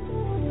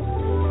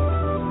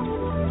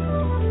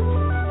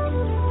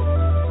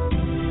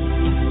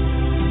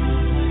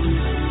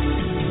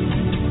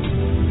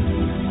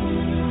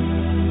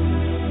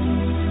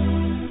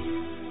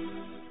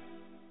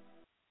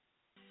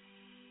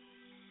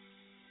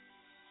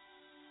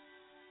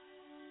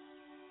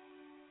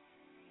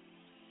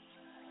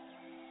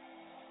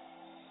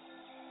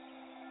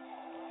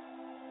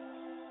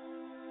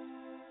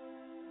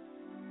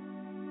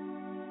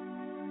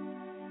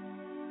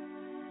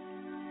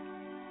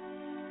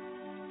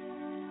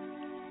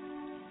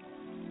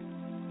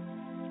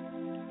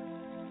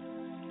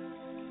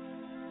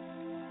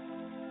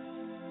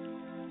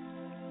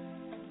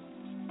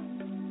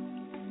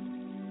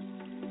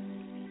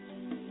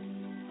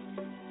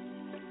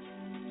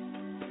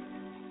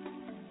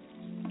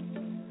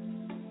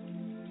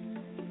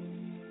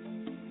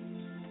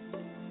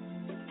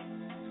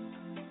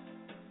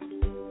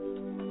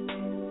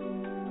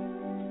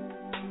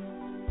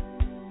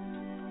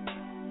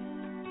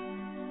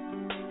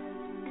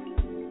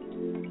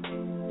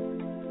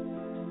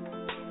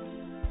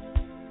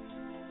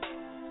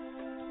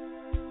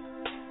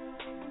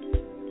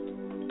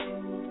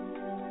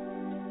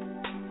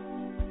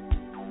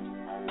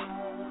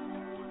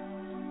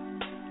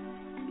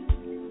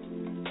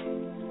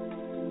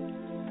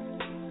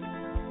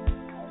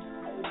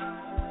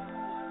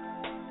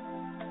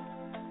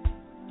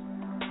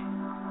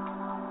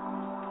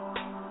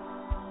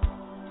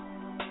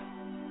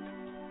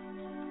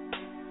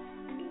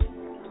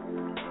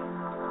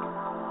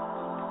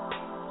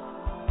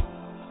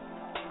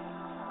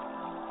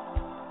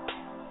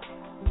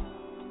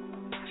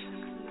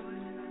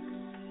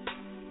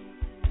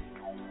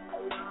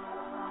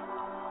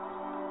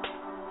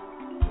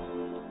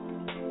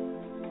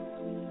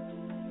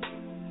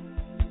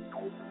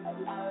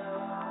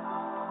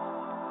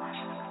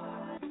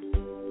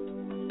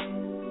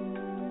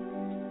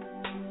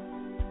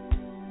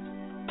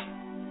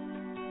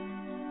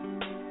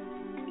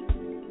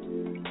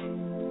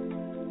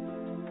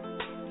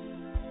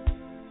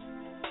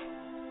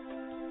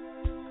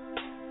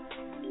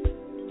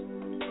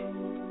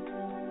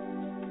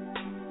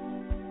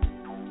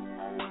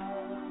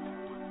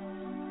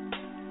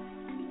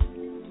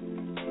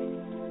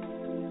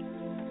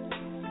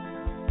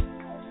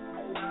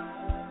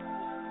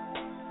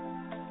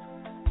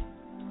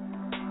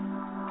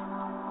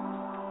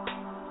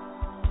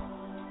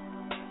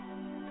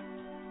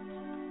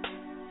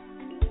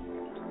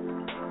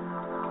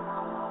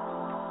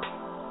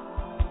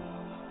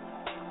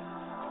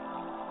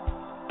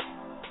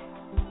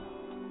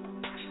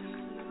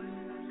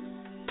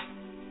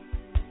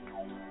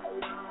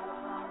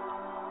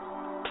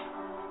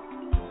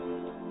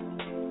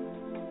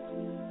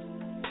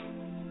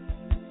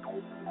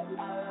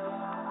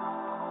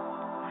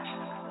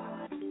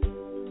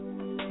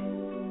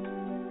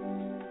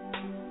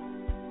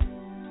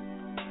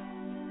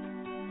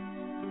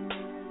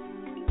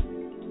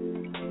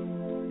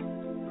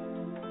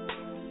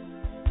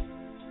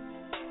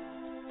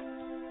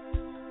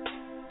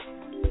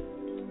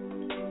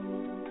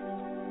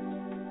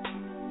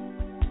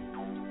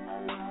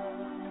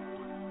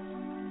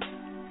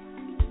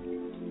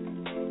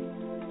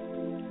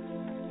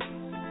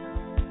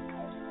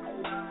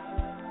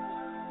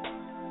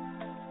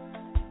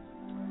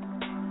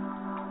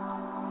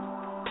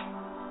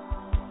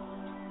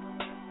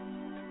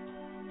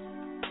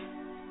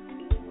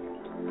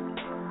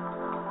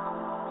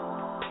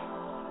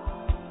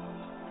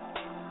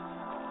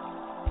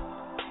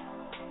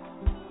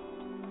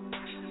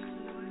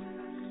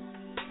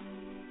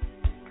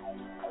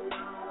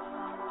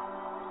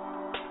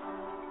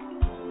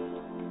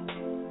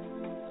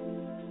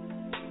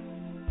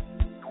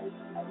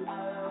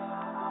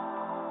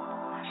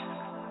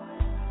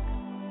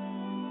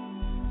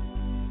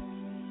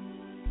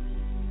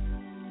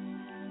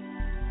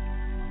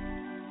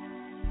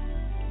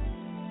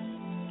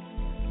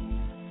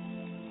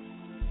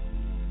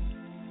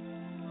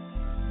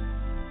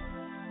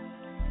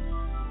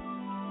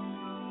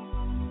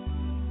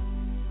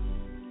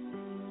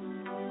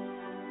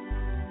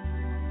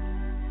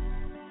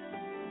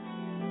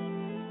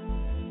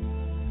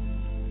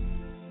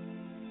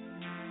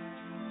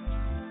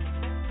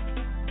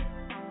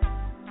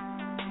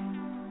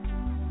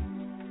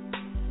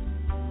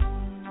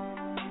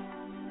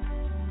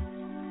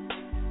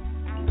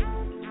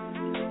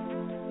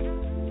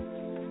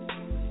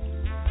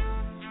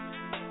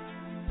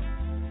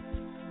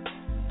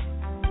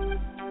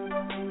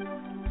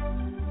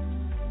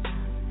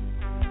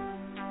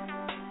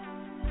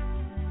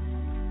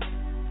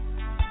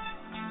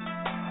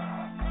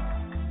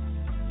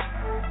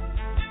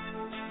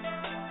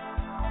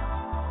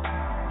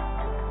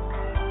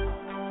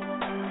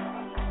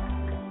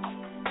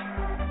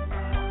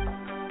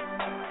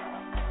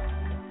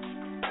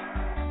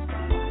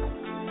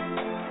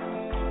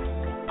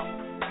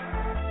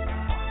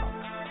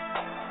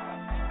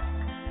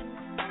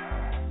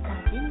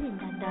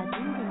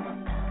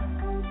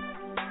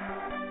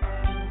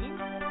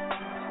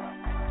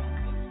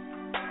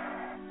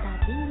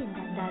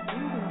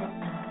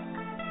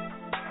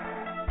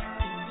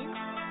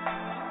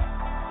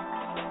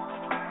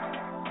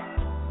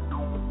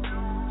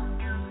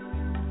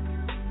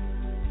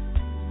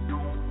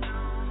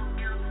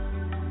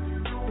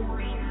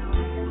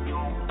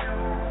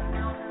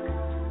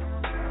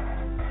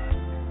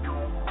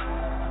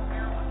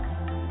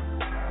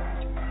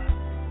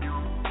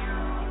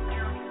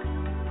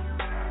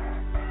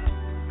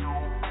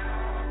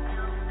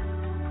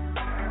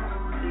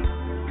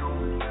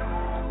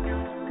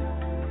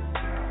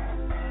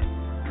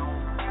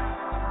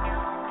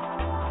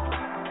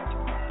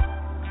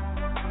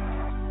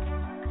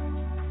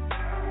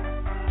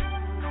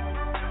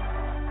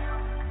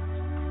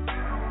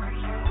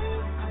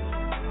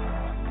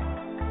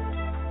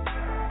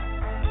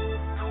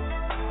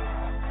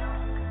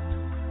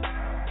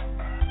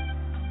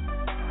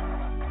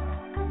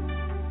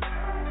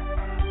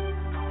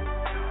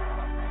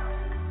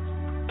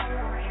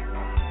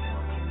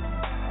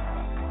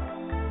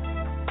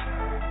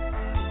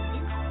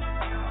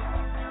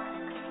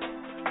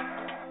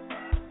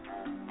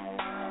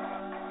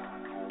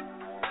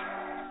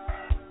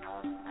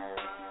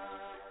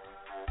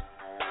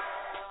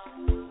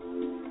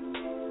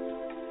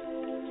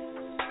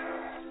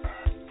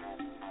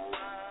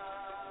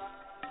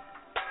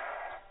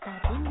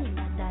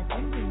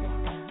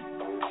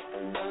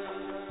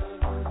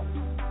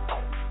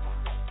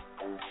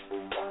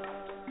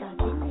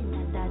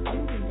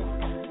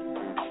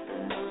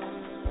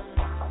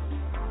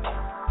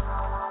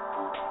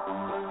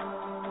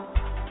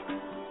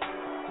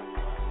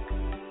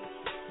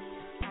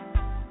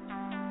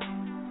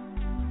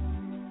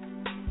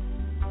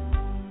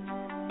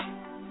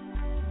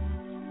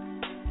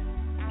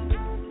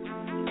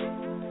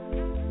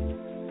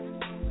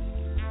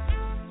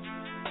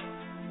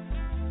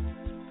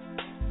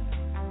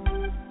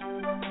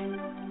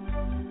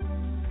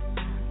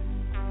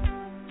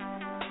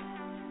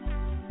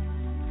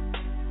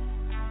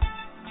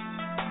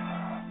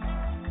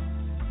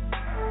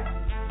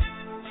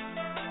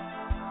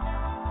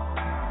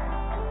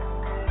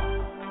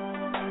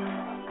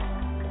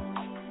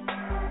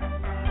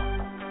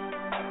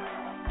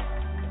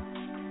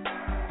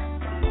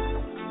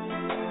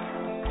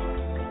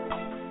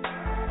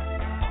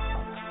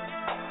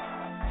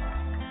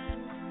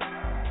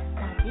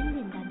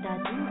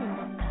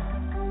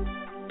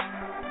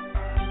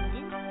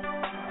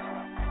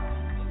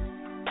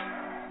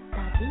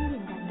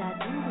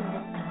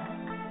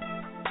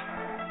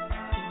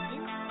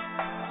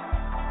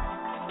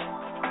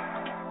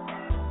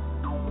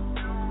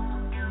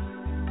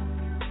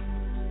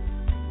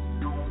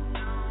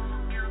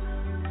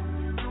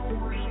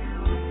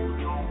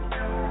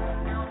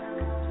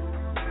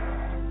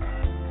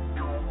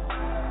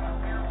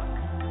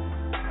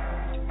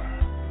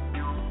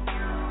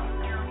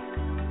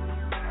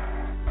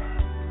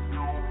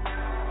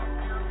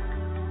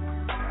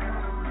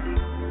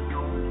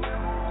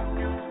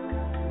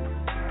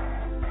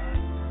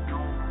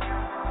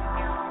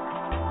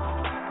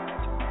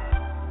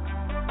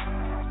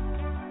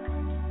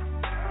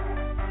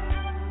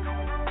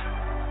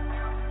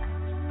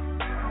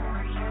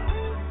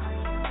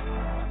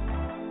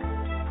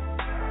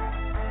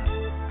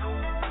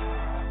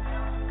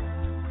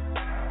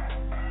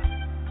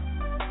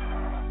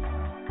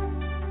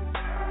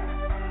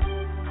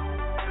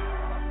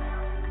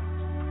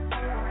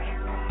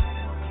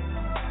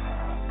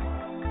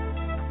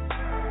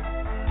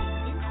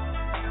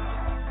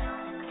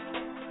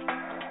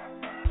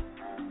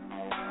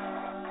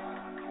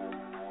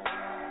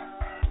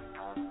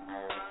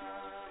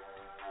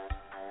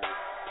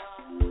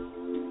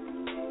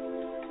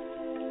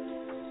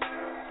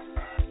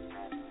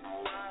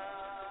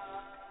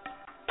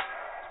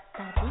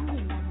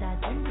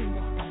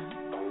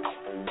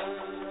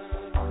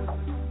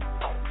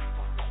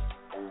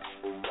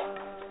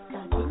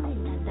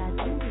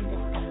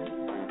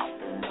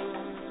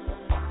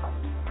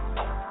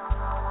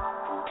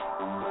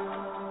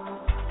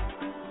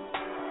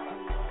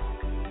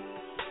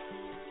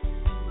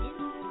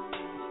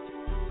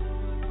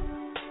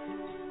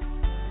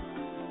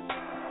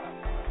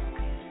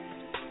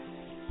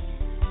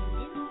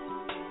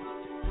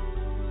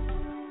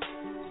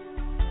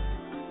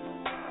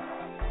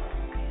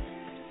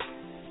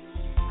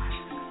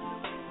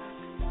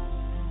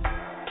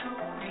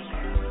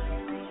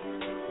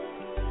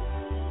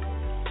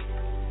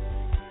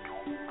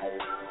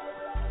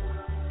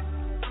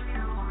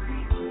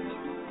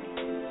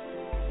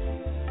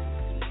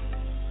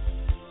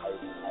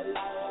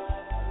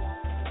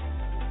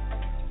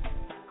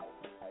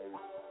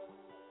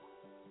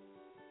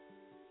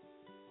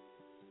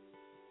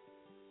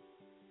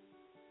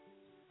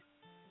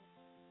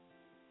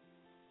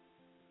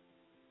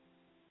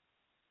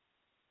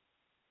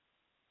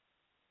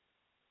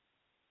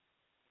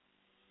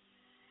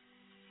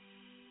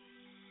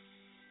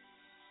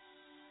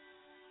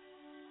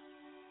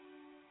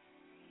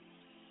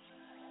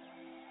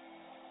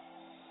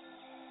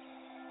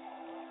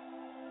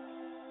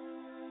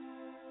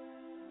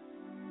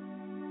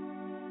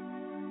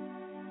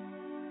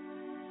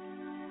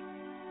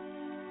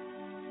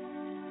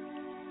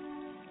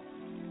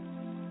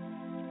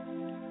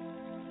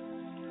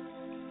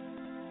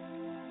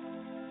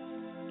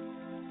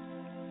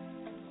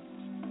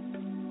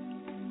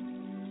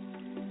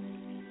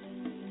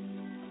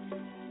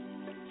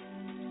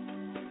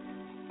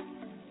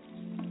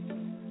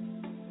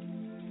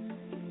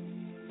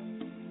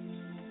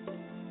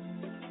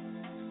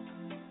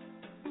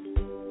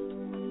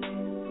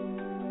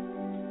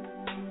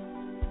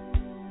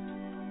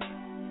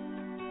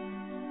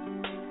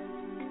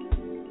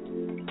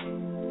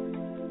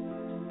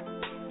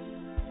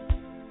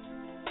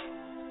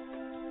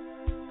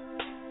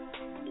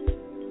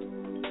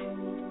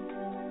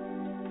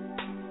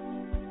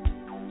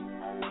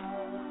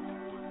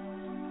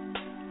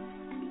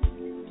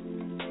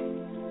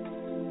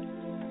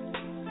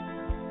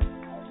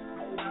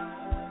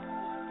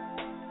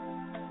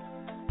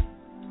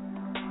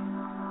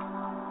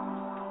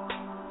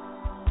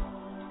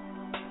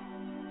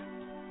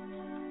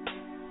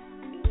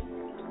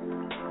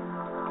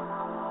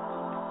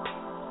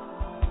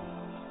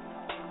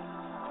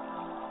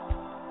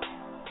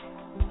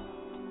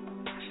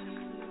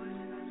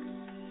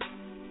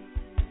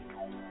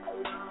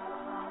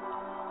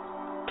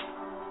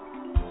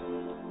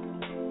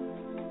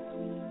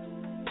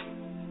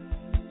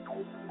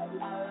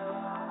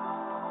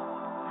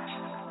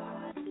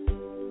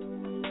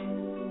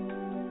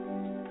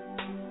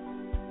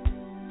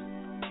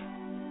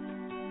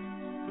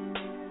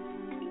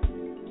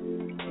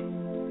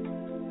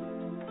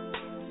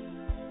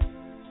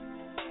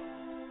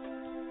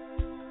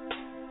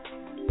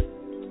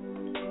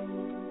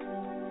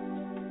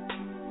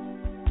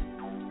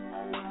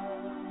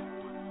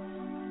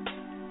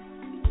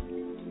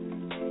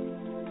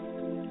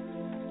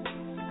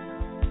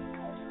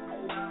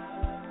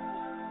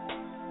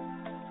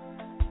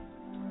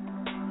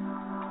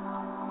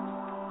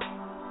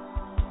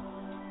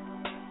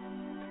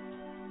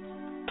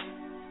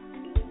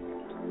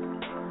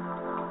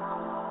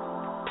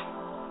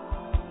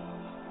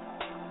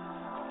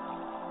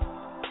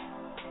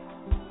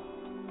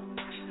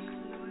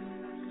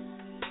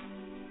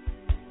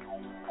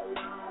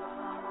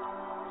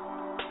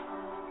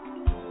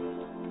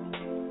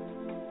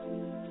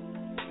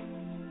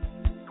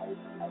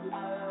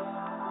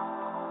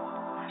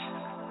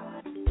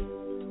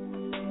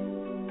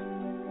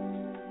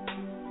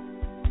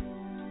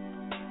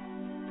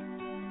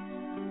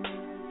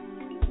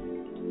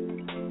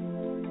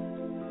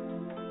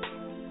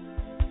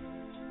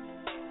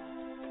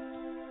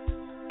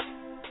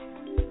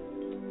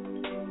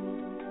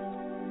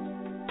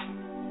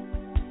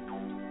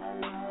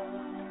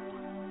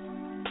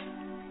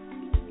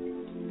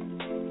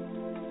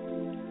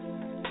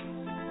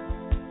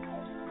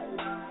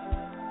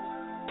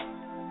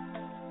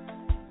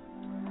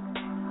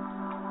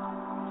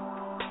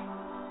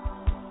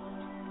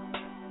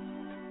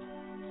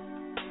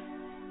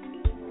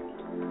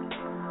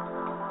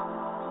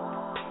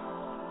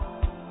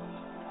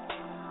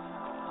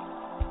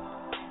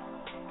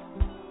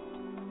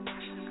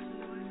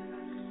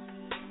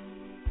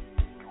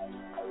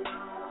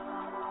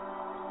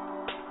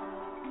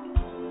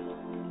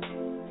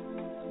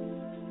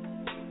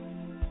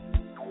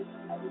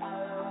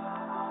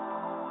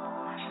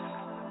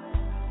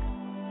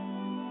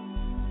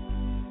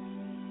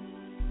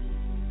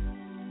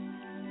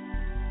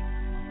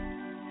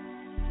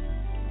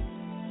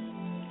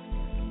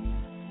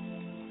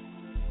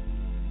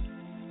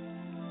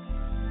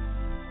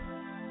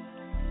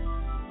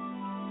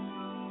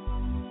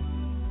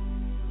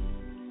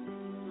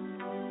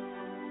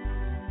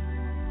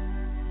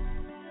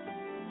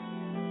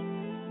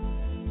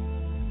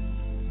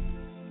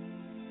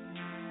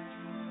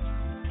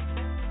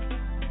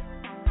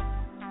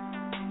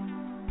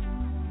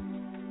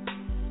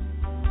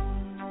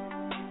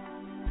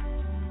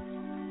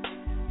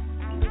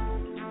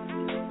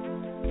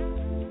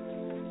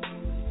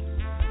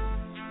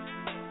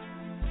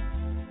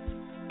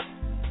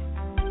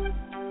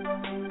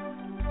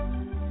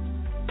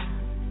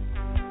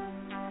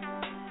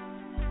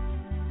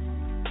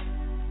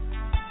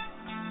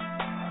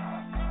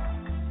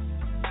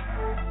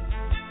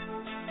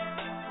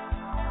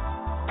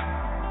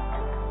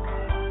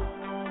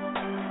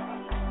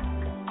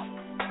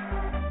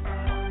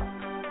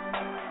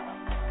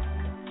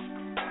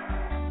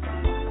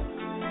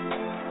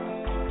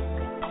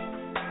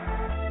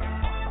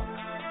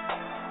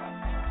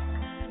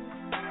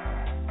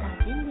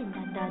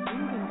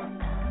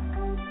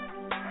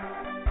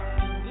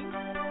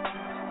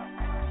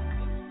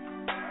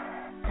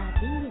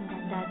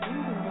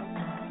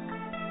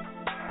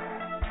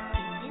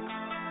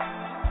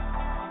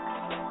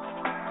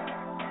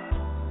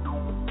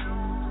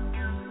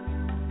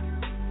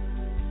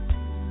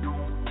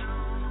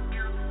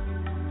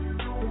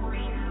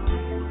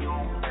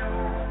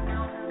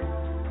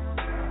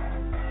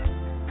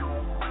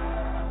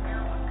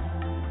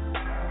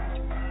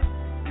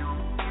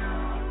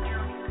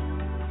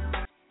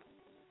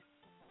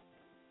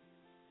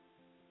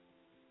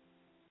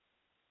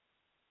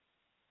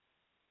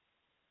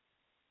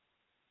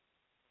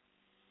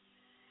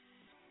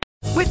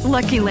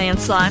 Lucky Land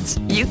Slots,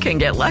 you can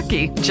get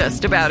lucky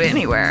just about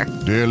anywhere.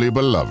 Dearly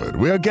beloved,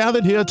 we are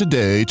gathered here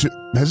today to...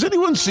 Has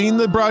anyone seen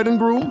the bride and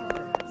groom?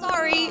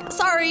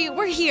 Sorry,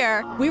 we're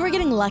here. We were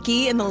getting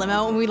lucky in the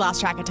limo and we lost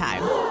track of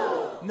time.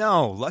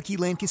 No, Lucky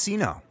Land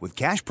Casino, with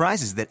cash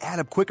prizes that add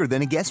up quicker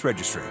than a guest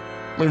registry.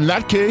 In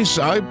that case,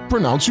 I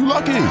pronounce you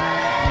lucky.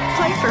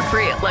 Play for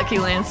free at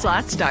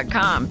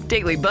LuckyLandSlots.com.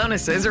 Daily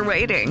bonuses are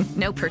waiting.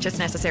 No purchase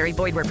necessary.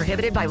 Void where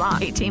prohibited by law.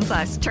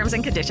 18+. Terms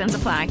and conditions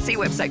apply. See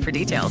website for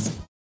details.